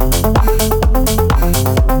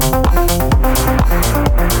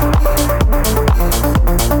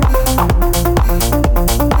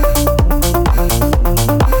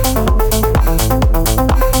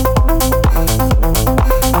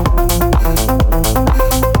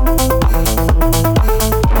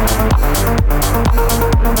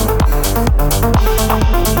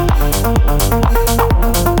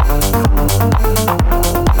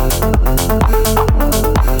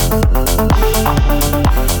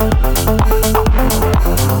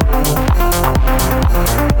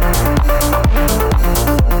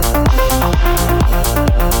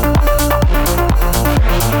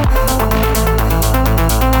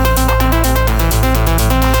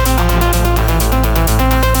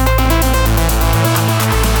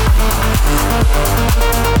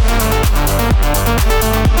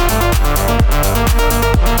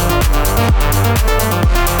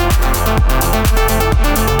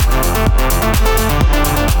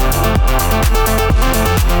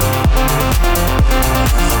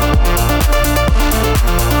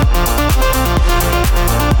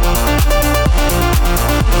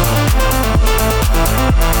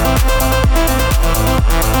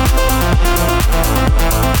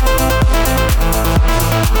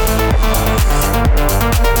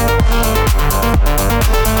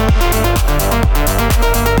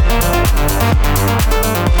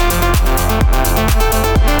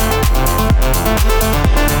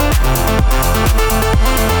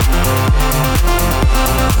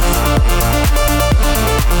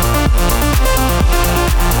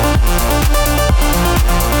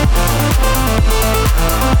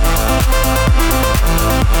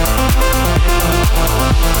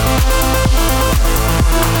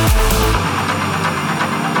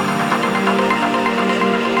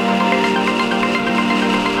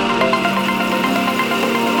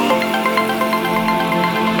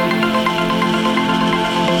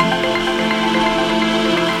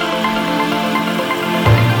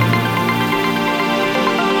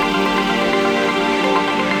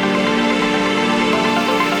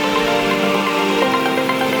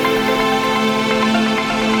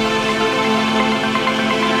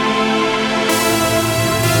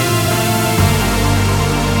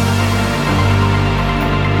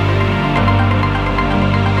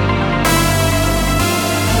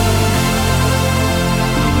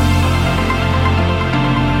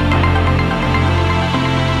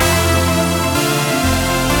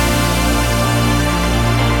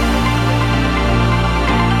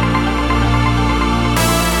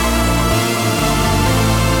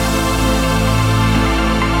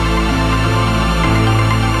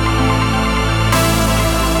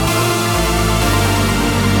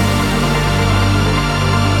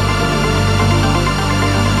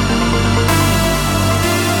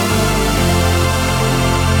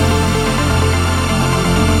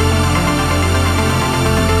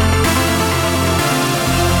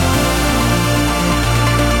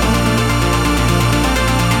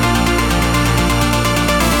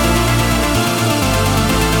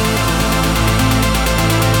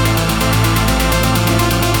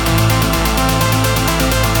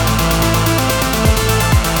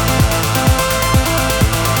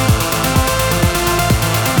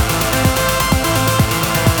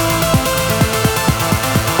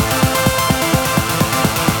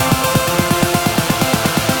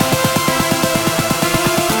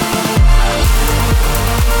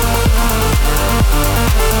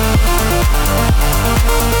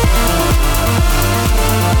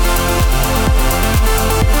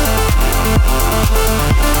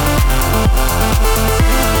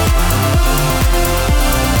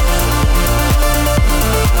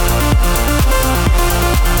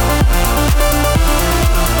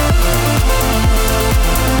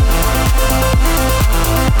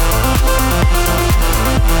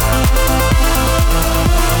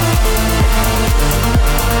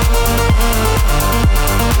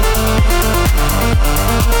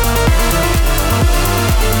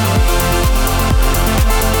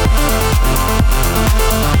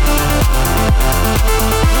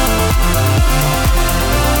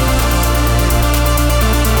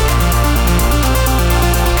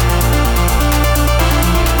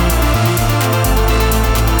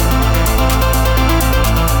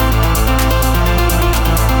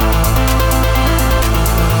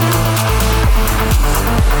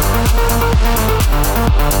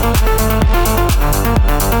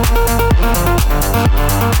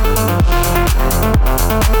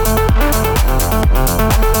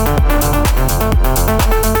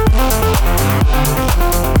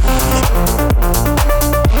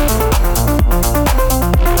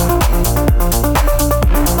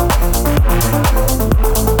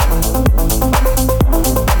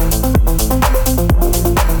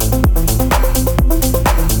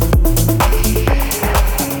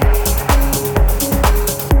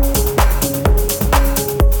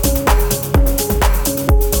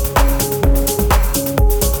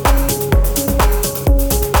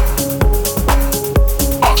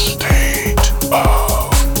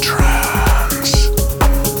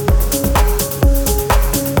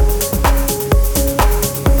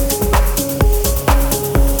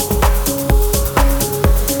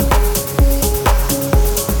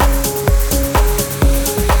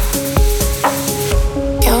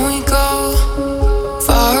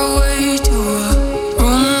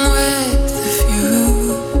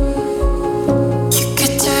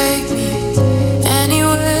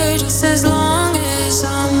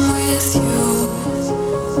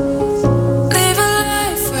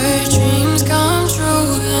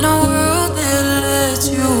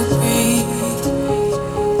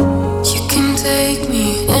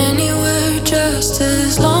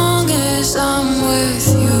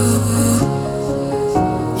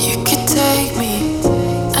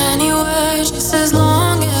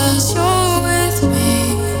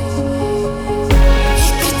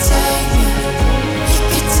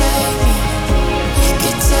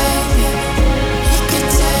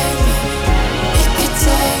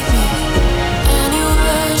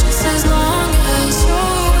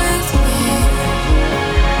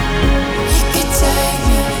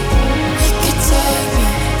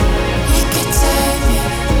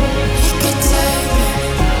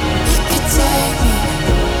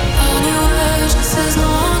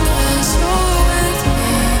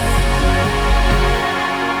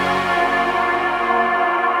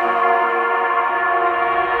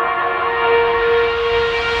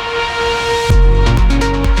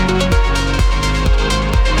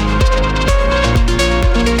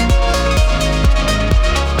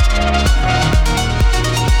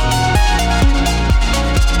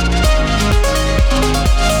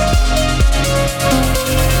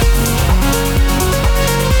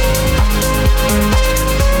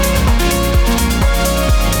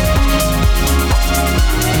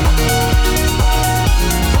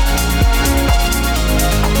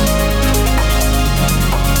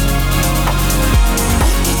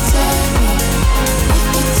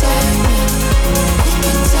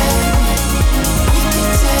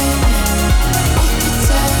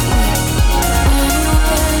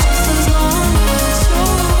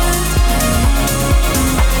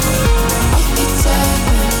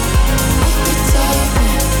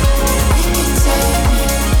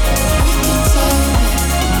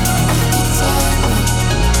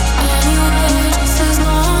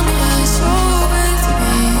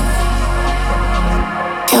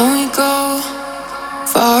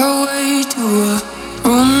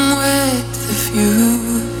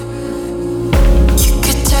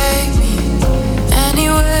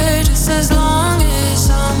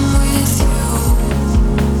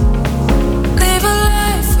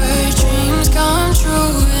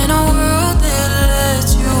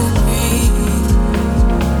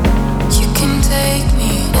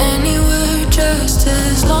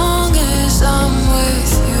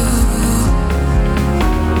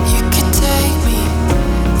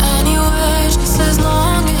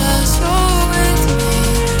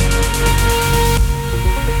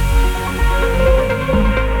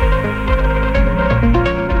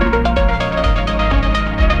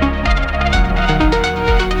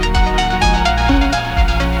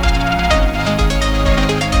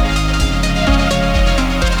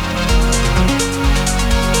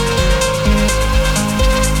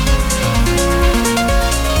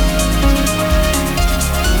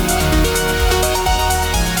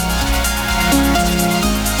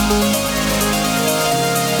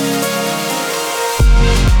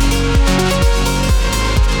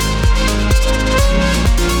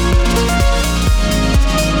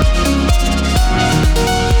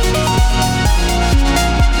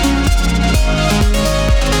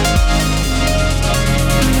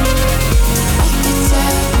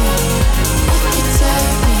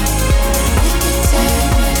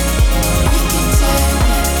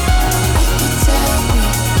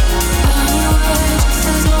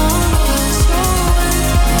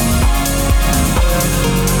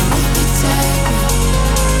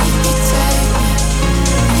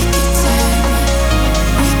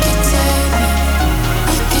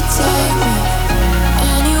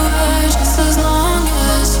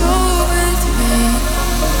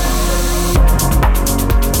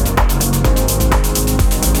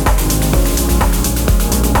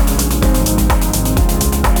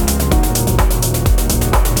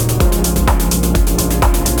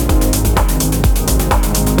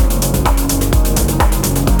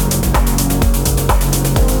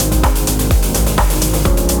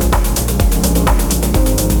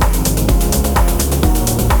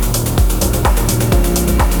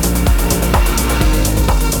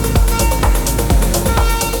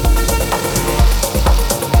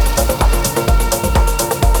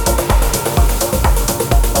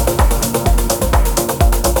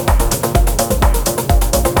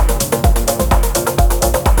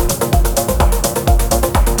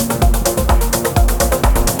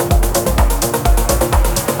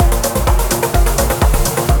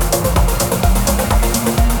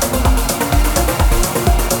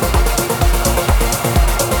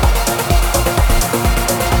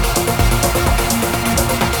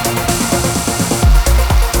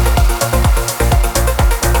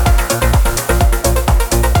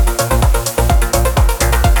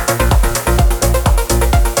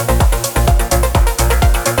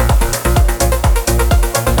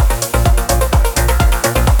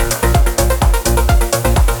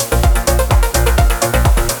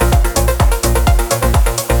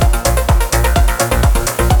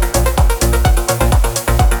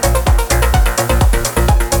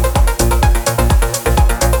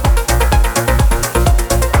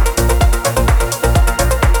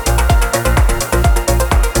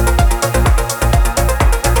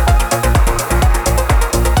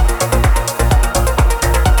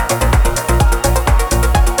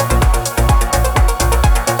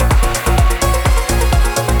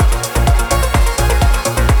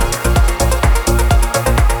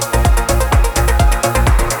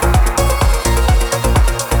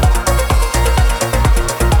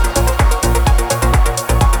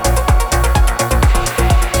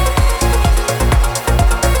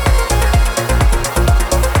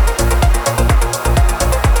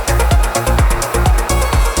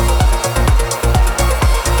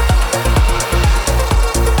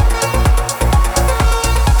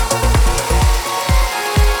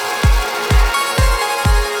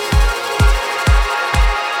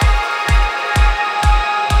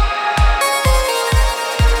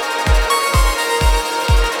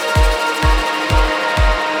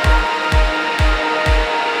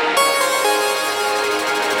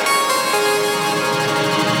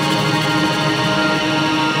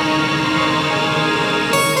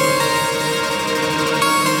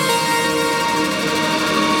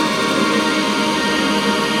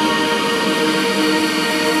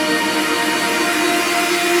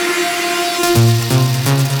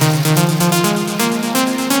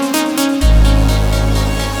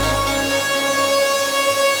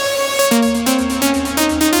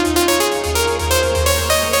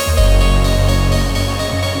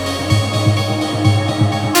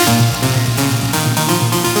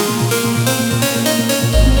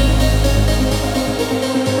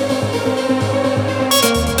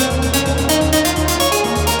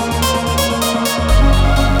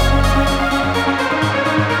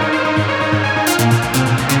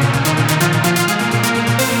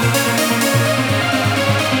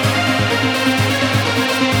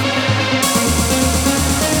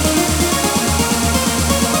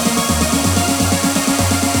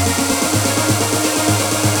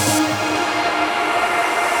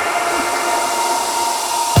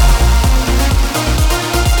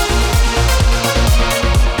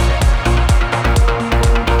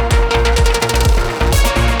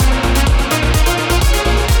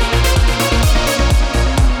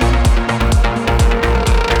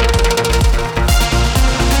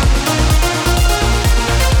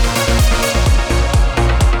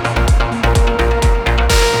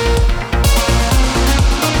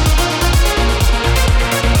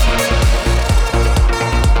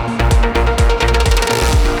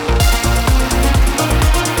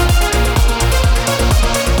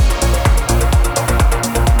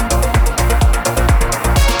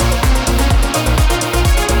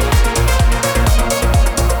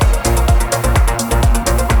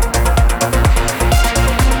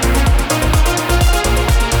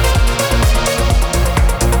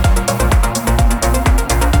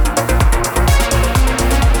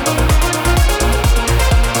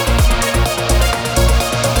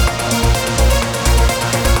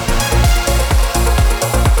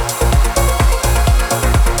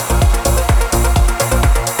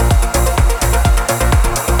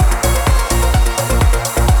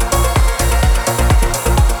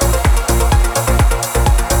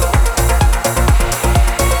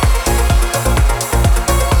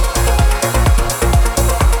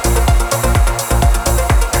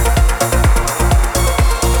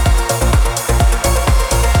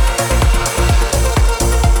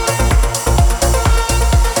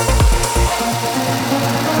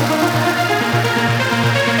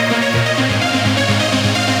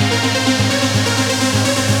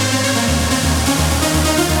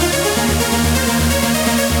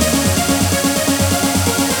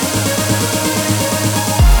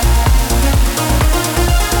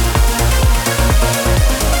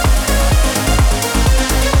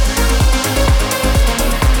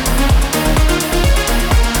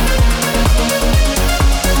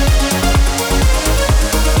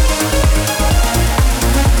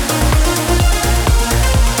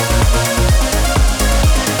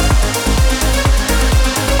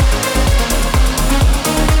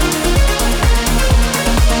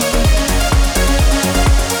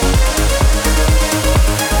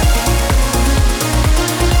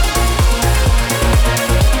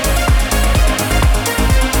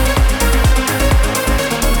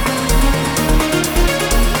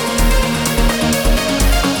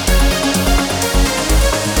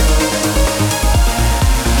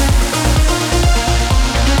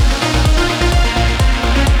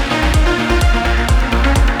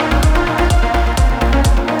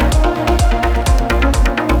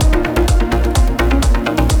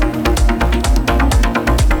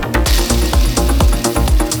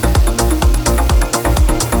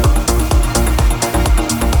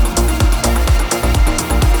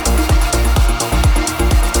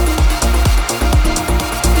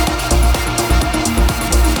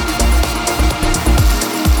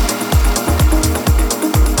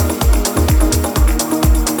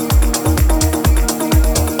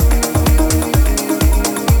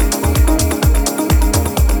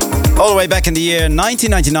 way back in the year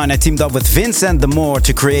 1999, I teamed up with Vincent D'Amour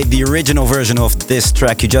to create the original version of this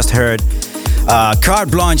track you just heard,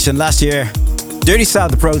 Carte Blanche. And last year, Dirty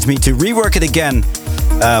South approached me to rework it again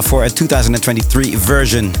for a 2023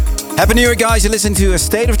 version. Happy New Year, guys. You listen to A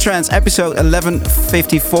State of Trance, episode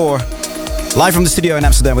 1154, live from the studio in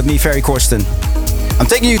Amsterdam with me, Ferry Corsten. I'm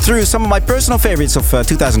taking you through some of my personal favorites of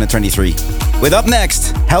 2023. With up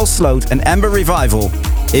next, Hell Slowed and Amber Revival,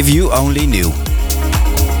 If You Only Knew.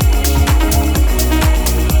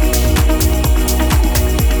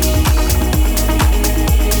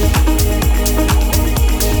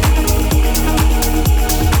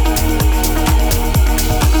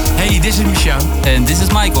 Hey, this is Michelle. And this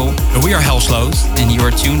is Michael. And we are Hellslows. And you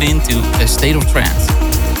are tuned in to A State of Trance.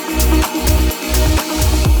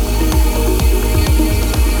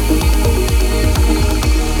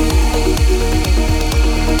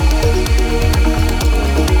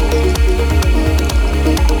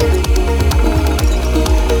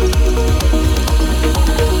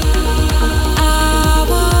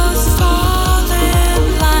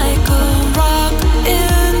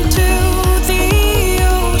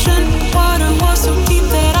 Water was so deep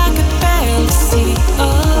that I could barely see a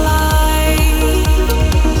light.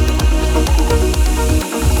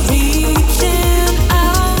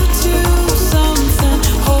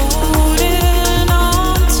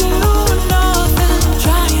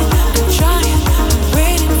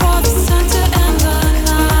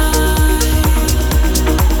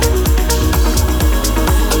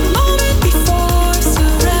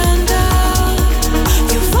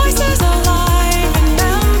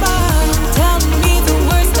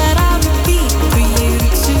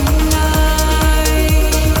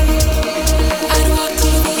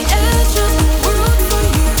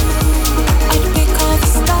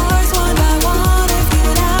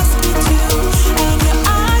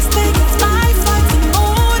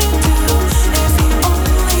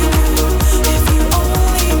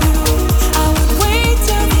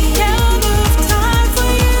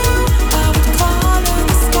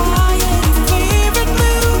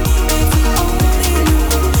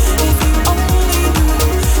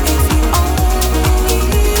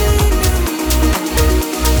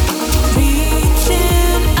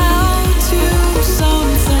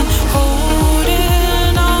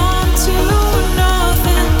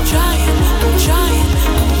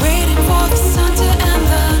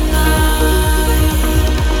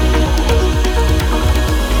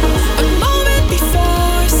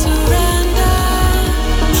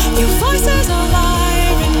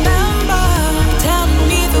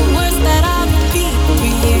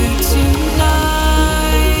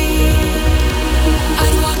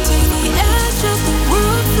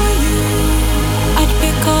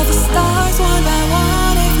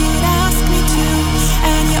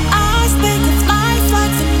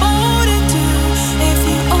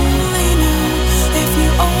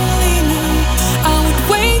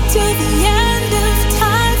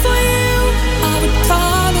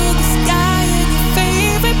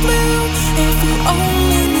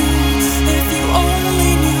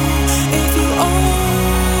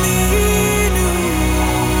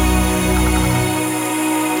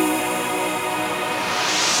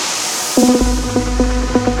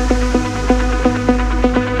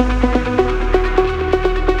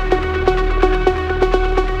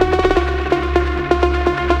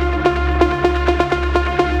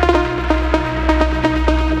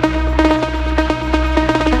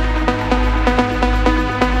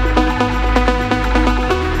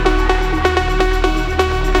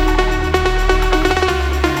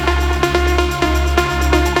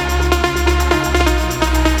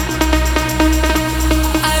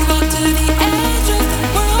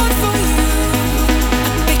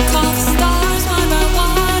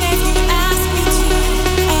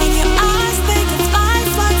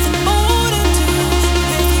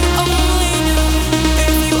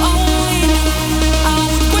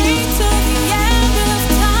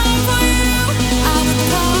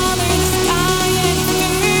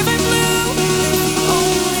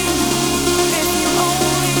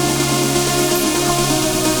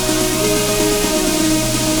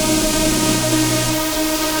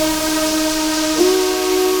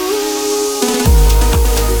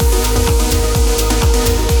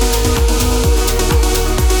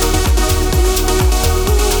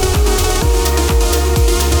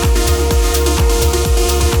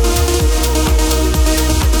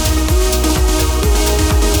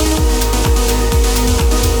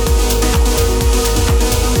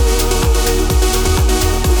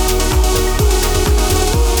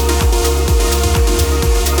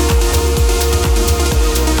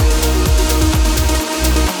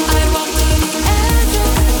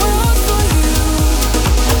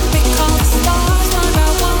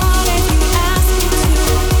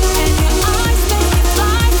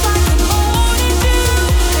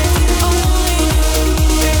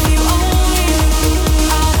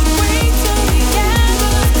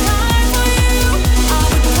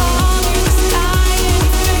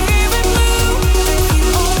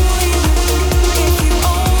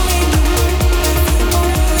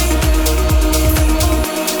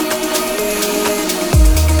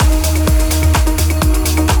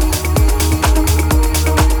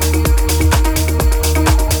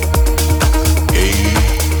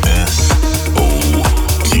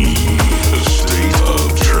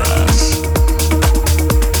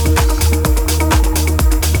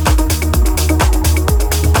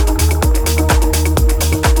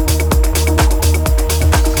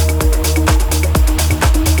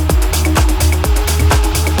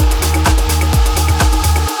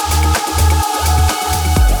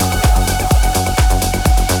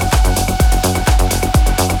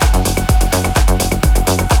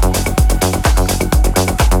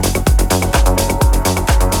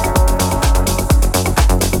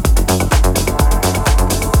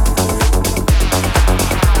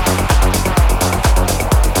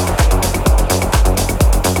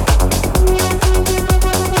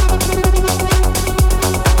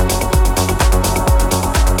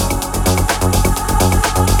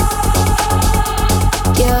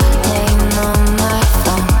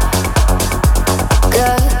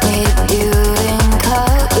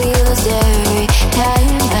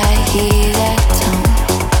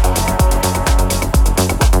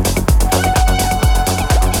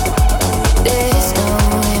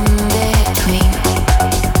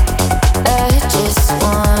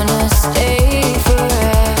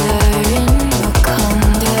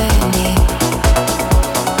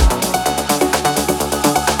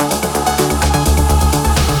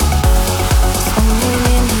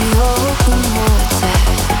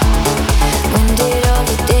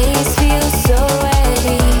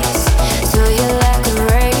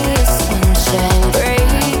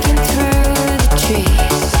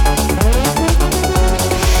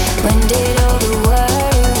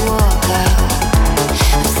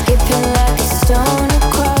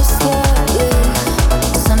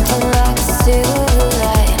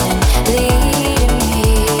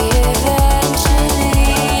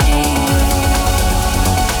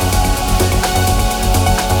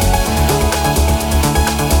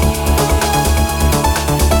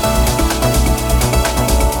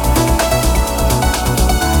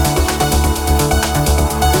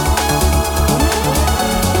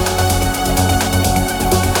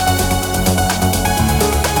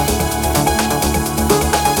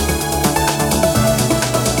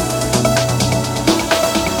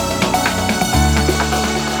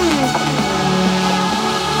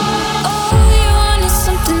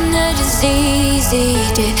 easy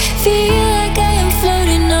to feel like I am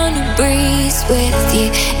floating on a breeze with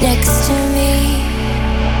you next to me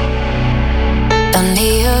on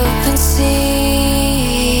the open sea.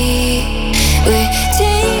 We're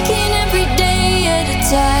taking every day at a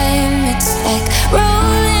time. It's like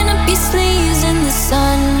rolling up your sleeves in the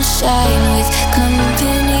sunshine with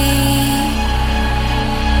company.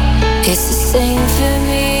 It's the same for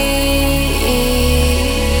me.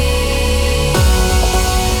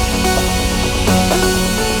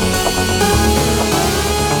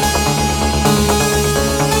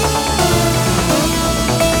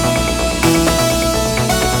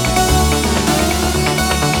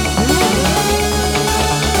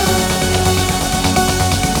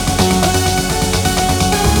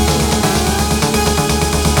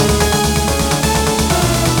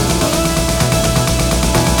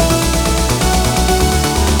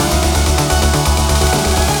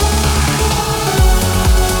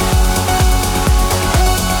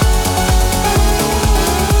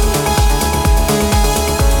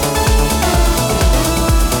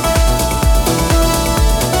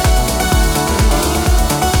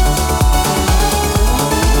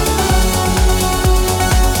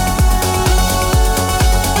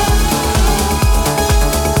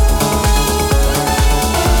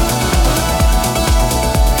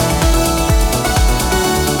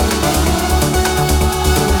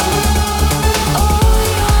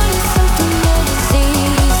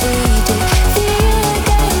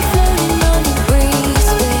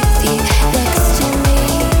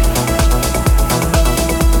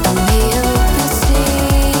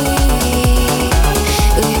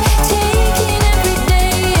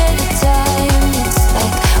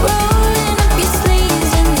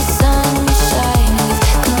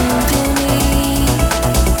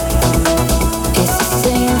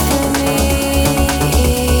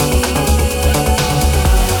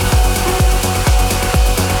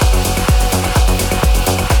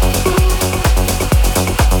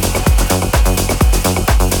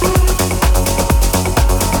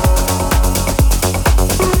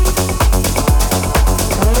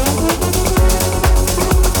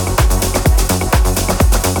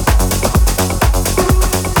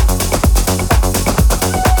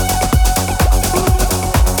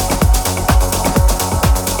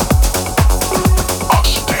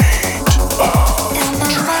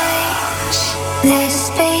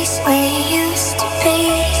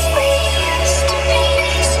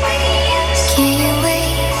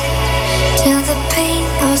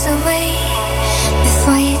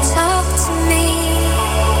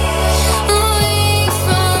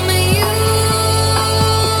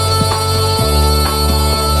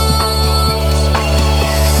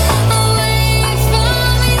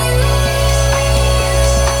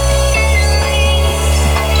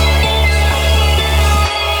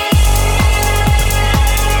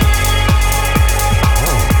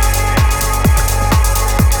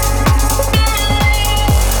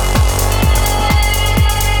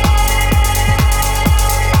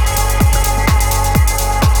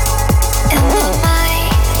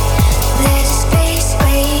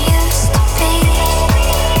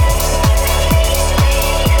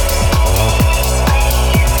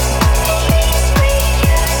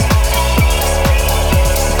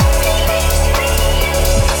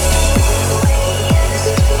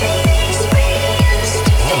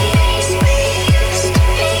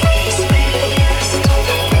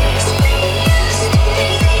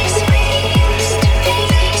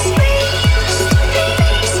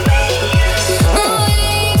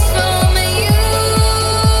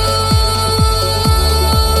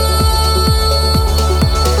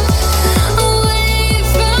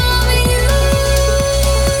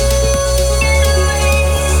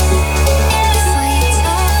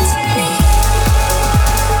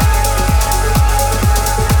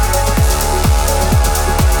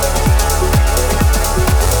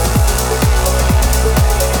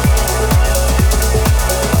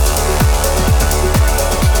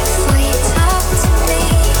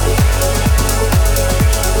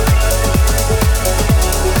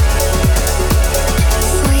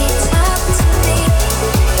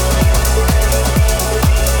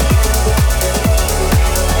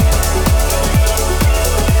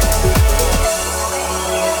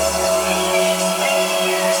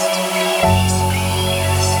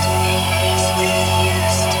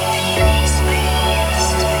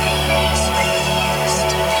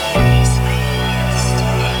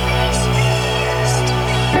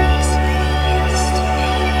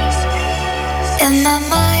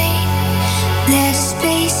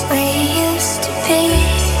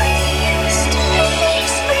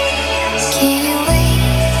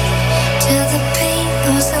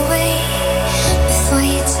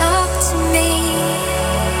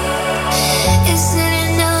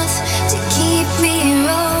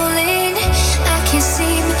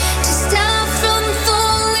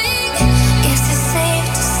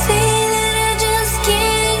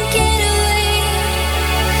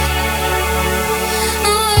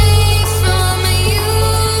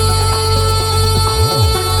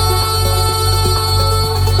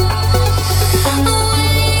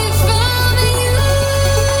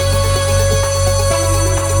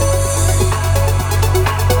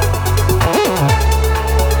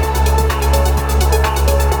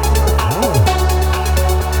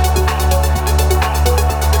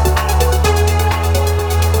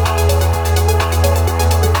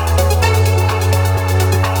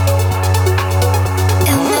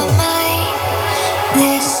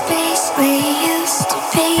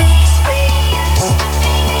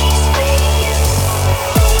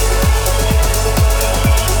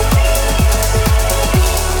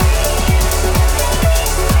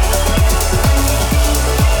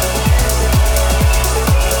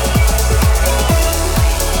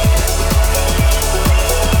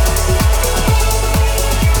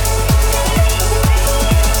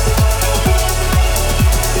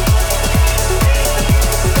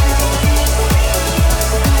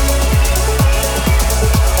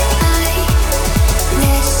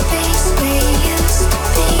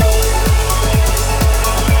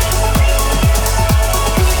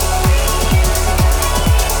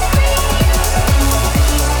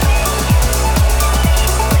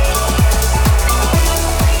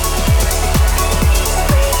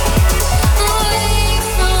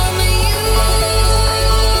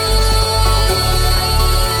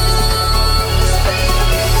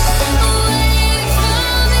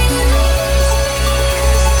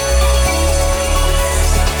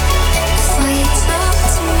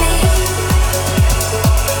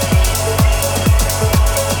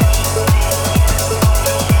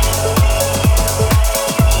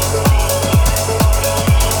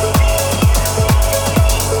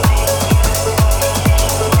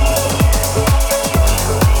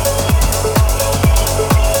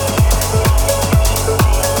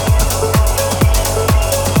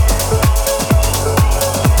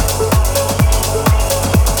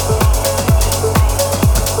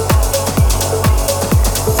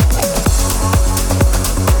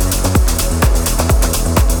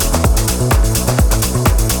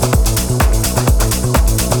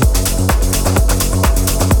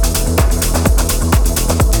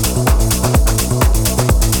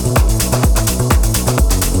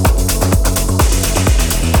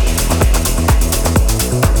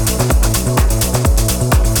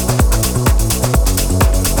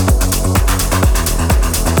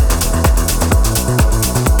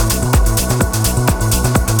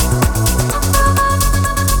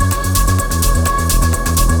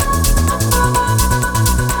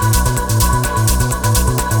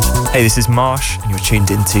 Hey, this is Marsh, and you're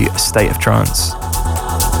tuned into A State of Trance.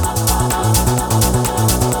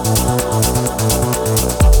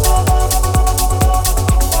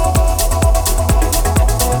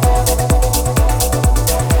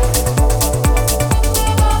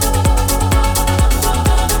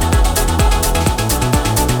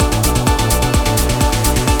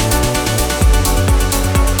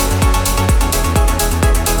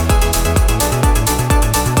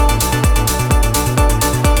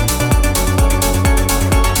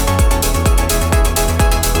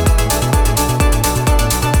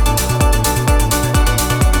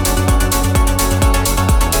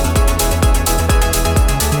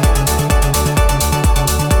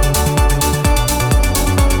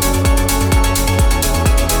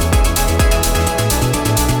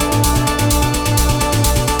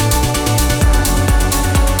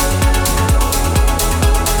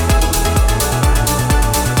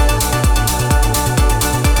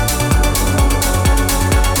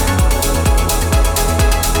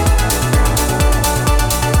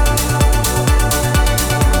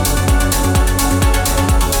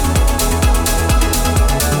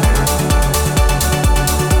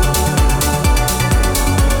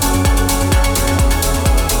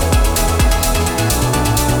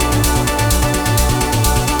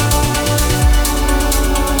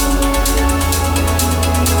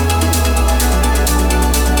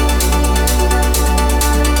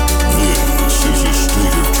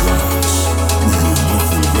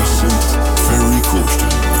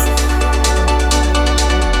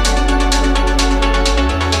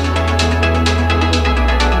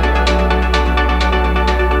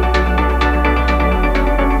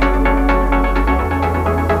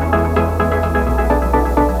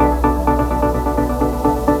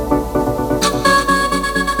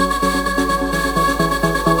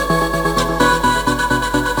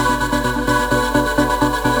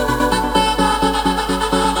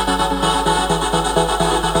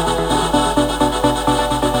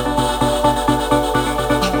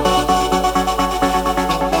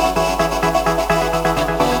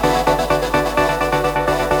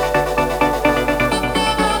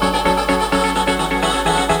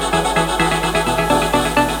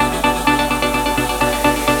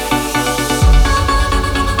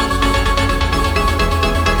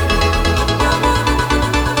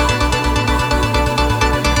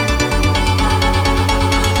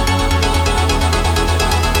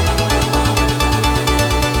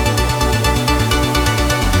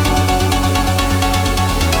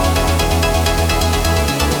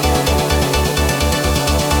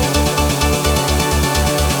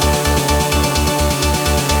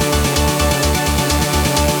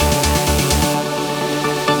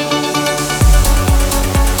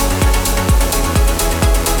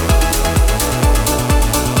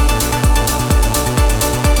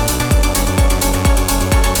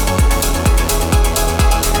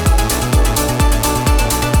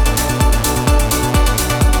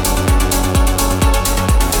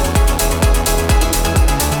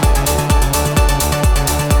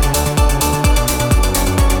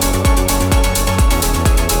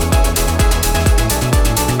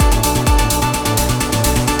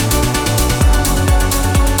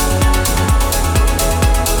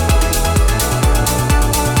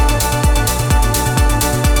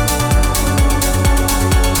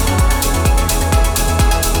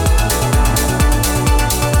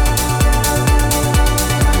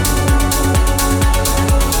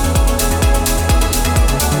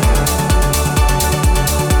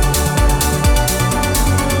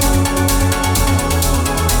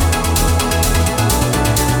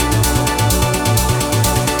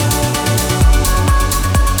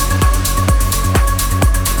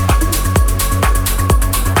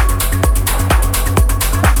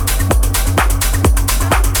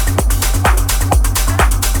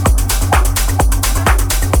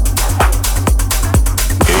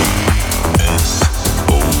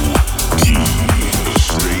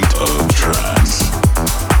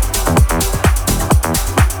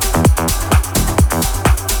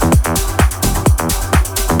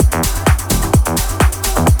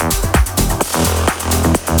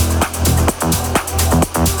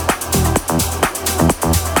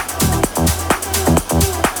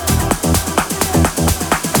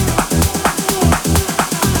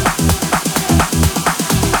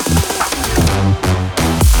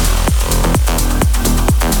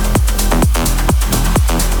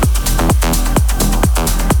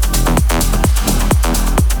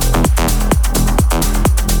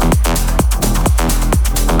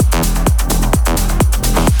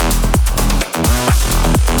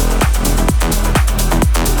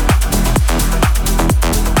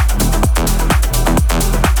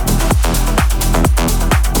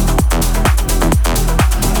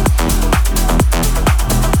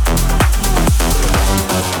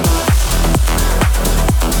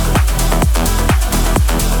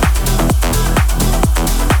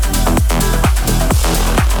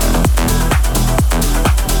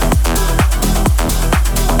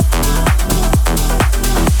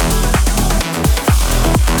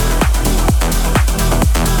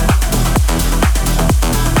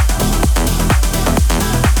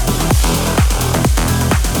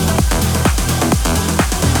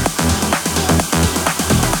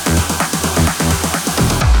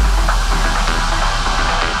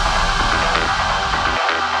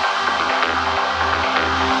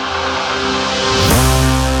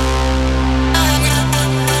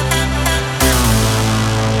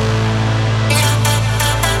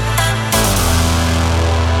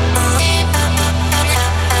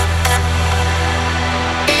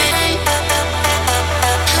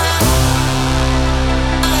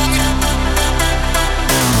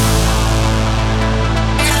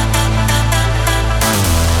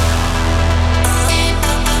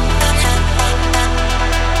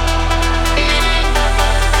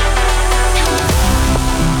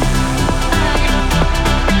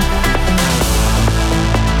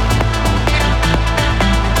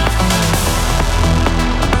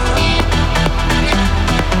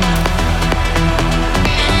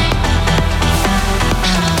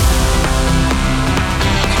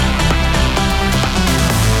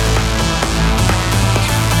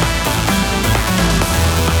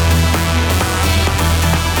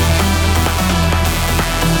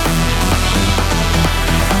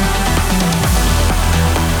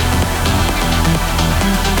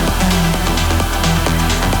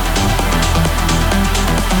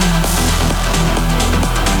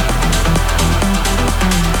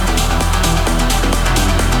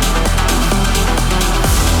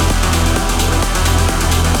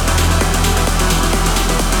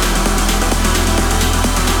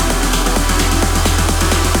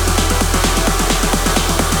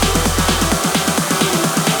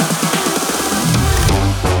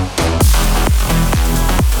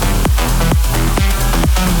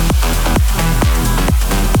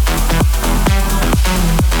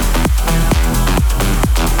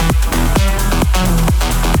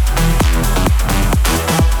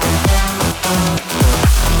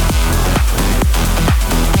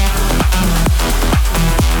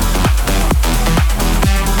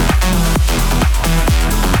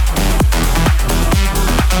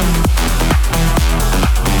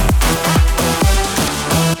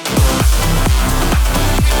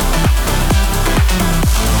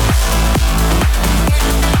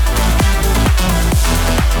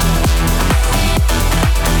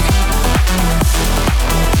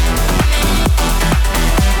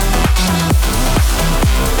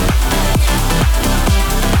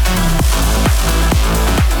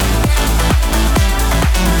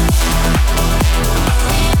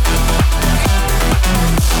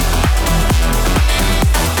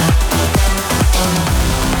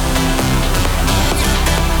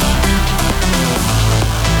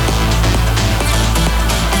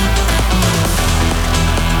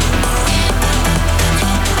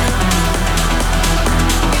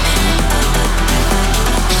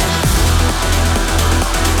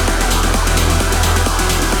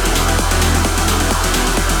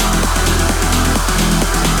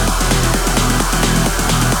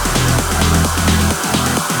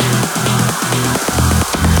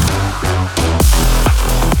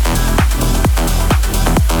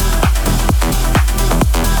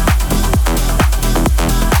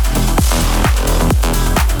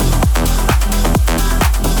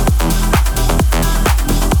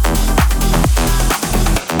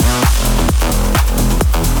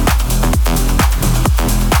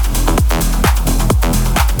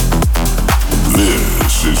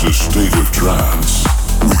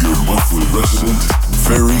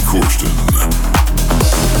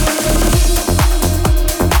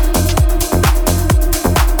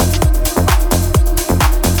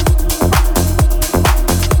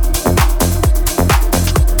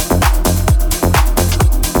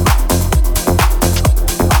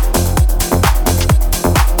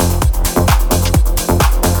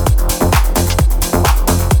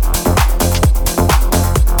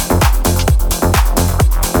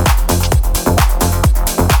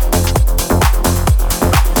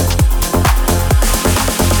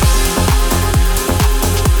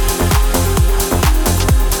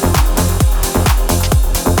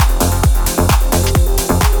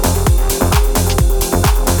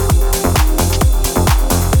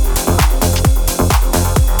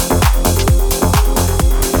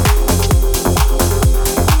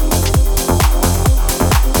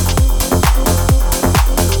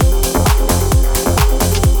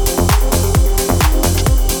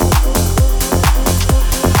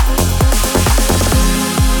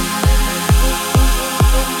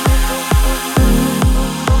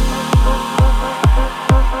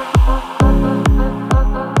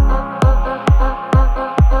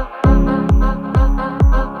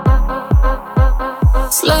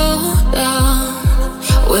 slow down.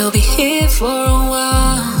 We'll be here for a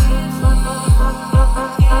while.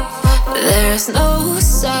 There's no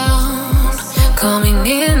sound coming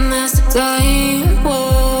in as the time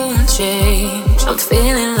won't change. I'm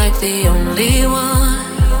feeling like the only one.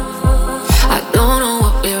 I don't know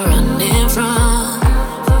what we're running from.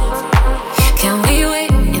 Can we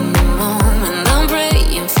wait in the moment? I'm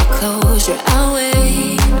praying for closure. I'll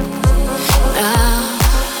wait now.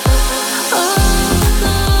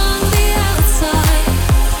 Outside,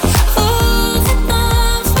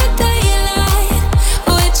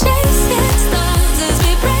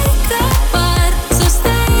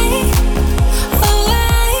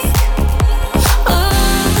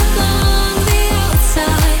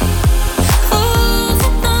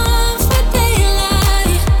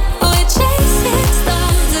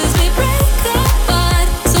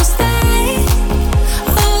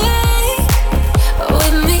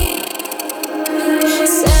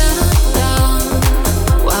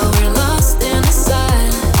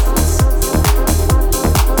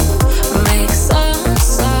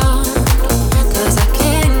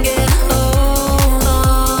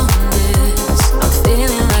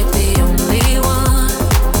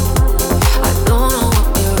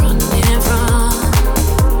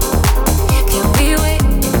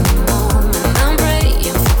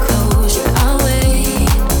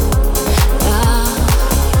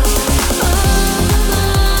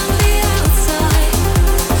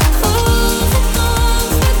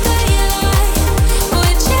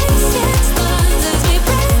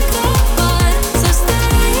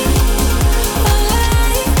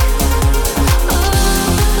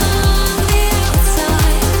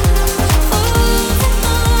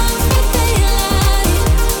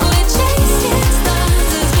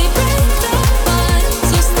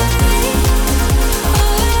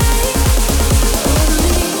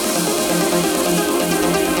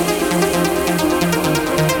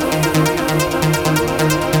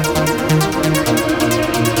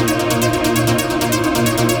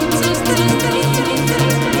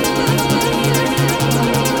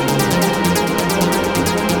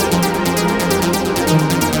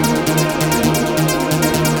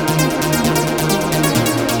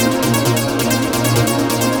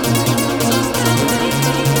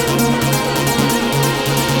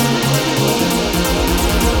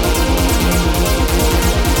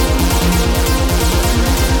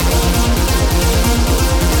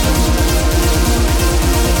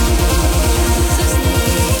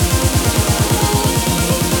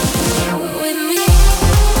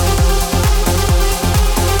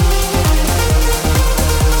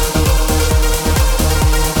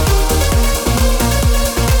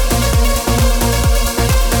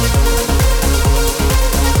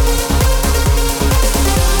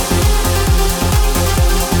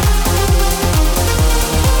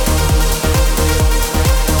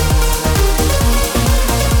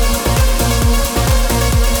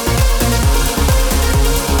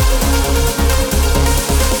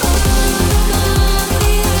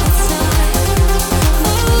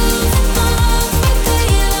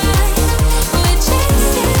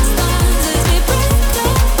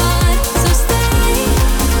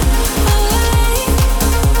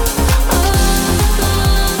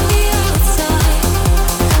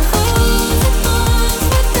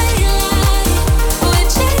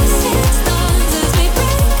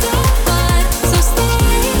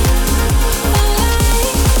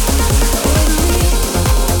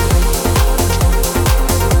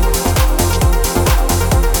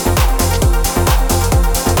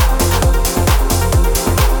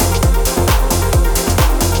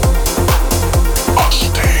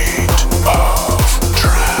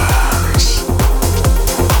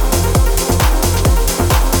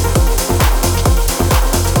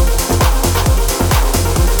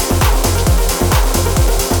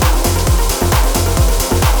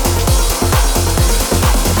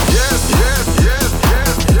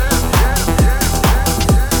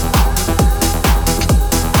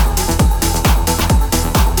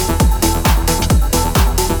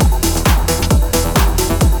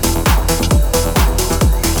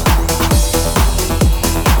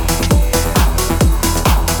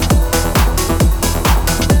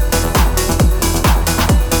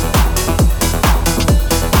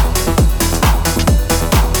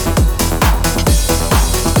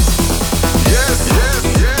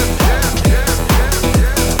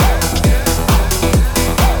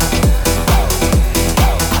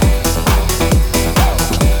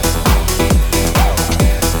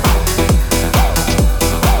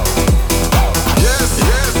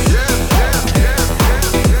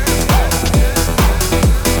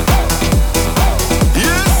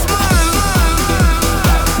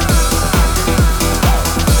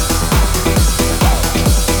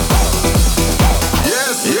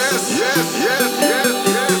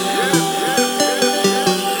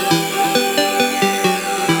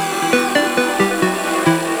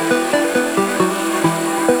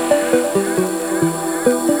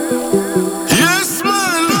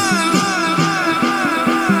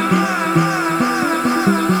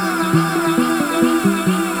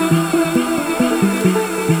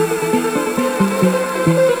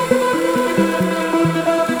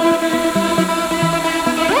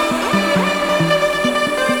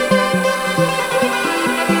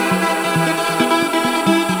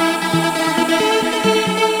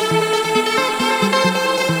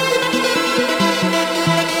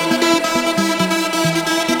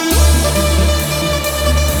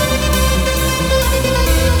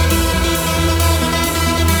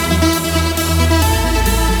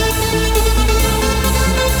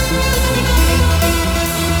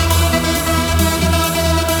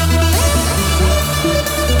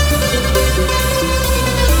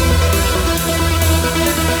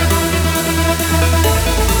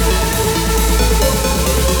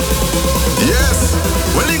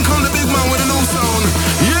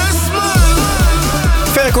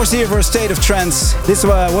 Records here for a State of Trance. This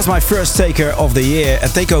was my first takeover of the year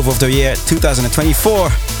 2024.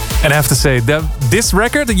 And I have to say that this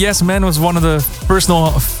record, Yes Man, was one of the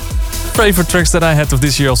personal favorite tracks that I had of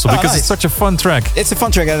this year also, because it's such a fun track. It's a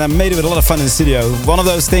fun track, and I made it with a lot of fun in the studio. One of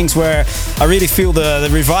those things where I really feel the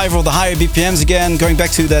revival, the higher BPMs again, going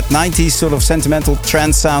back to that 90s sort of sentimental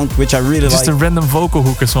trance sound, which I really like. Just a random vocal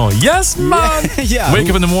hook as well. Yes, man! Yeah. Wake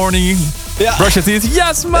up in the morning, brush your teeth.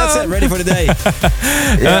 Yes, man! That's it, ready for the day.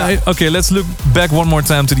 Okay, let's look back one more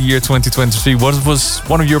time to the year 2023. What was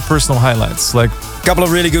one of your personal highlights? Like, a couple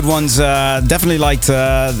of really good ones. Definitely liked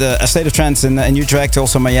the A State of Trance in Utrecht.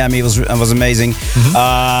 Also Miami was amazing.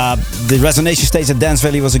 The Resonation stage at Dance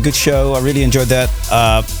Valley was a good show. I really enjoyed that.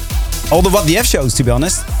 All the What the F shows, to be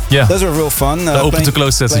honest. Yeah, those were real fun. The open to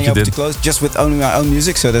close sets that you did. To close, just with only my own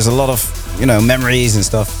music. So there's a lot of memories and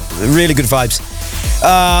stuff. Really good vibes.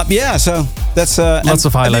 So that's lots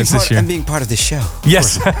of highlights this year. And being part of this show.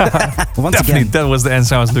 Yes, definitely. That was the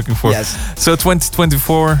answer I was looking for. Yes. So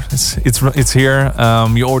 2024, it's here.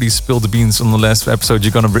 You already spilled the beans on the last episode.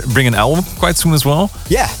 You're gonna bring an album quite soon as well.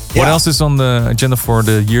 Yeah. What else is on the agenda for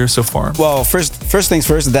the year so far? Well, first things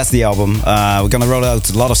first. That's the album. We're gonna roll out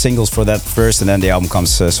a lot of singles for that first, and then the album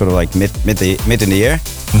comes sort of like mid in the year.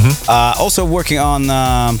 Also working on.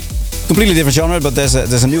 Completely different genre, but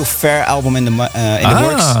there's a new Fair album in the works.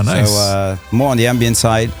 Nice. So more on the ambient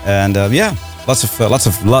side, and lots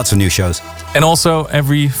of new shows. And also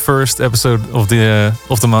every first episode of the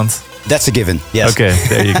month. That's a given. Yes. Okay,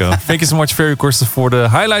 there you go. Thank you so much, Ferry Corsten, for the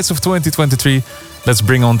highlights of 2023. Let's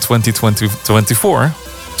bring on 2024.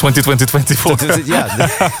 2024. Yeah,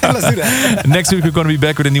 let's do that. Next week we're going to be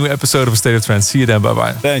back with a new episode of State of Trance. See you then. Bye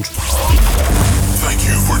bye. Thanks. Thank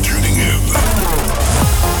you for tuning in.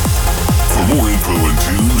 For more info and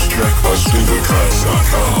tunes, check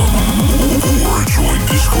astateoftrance.com.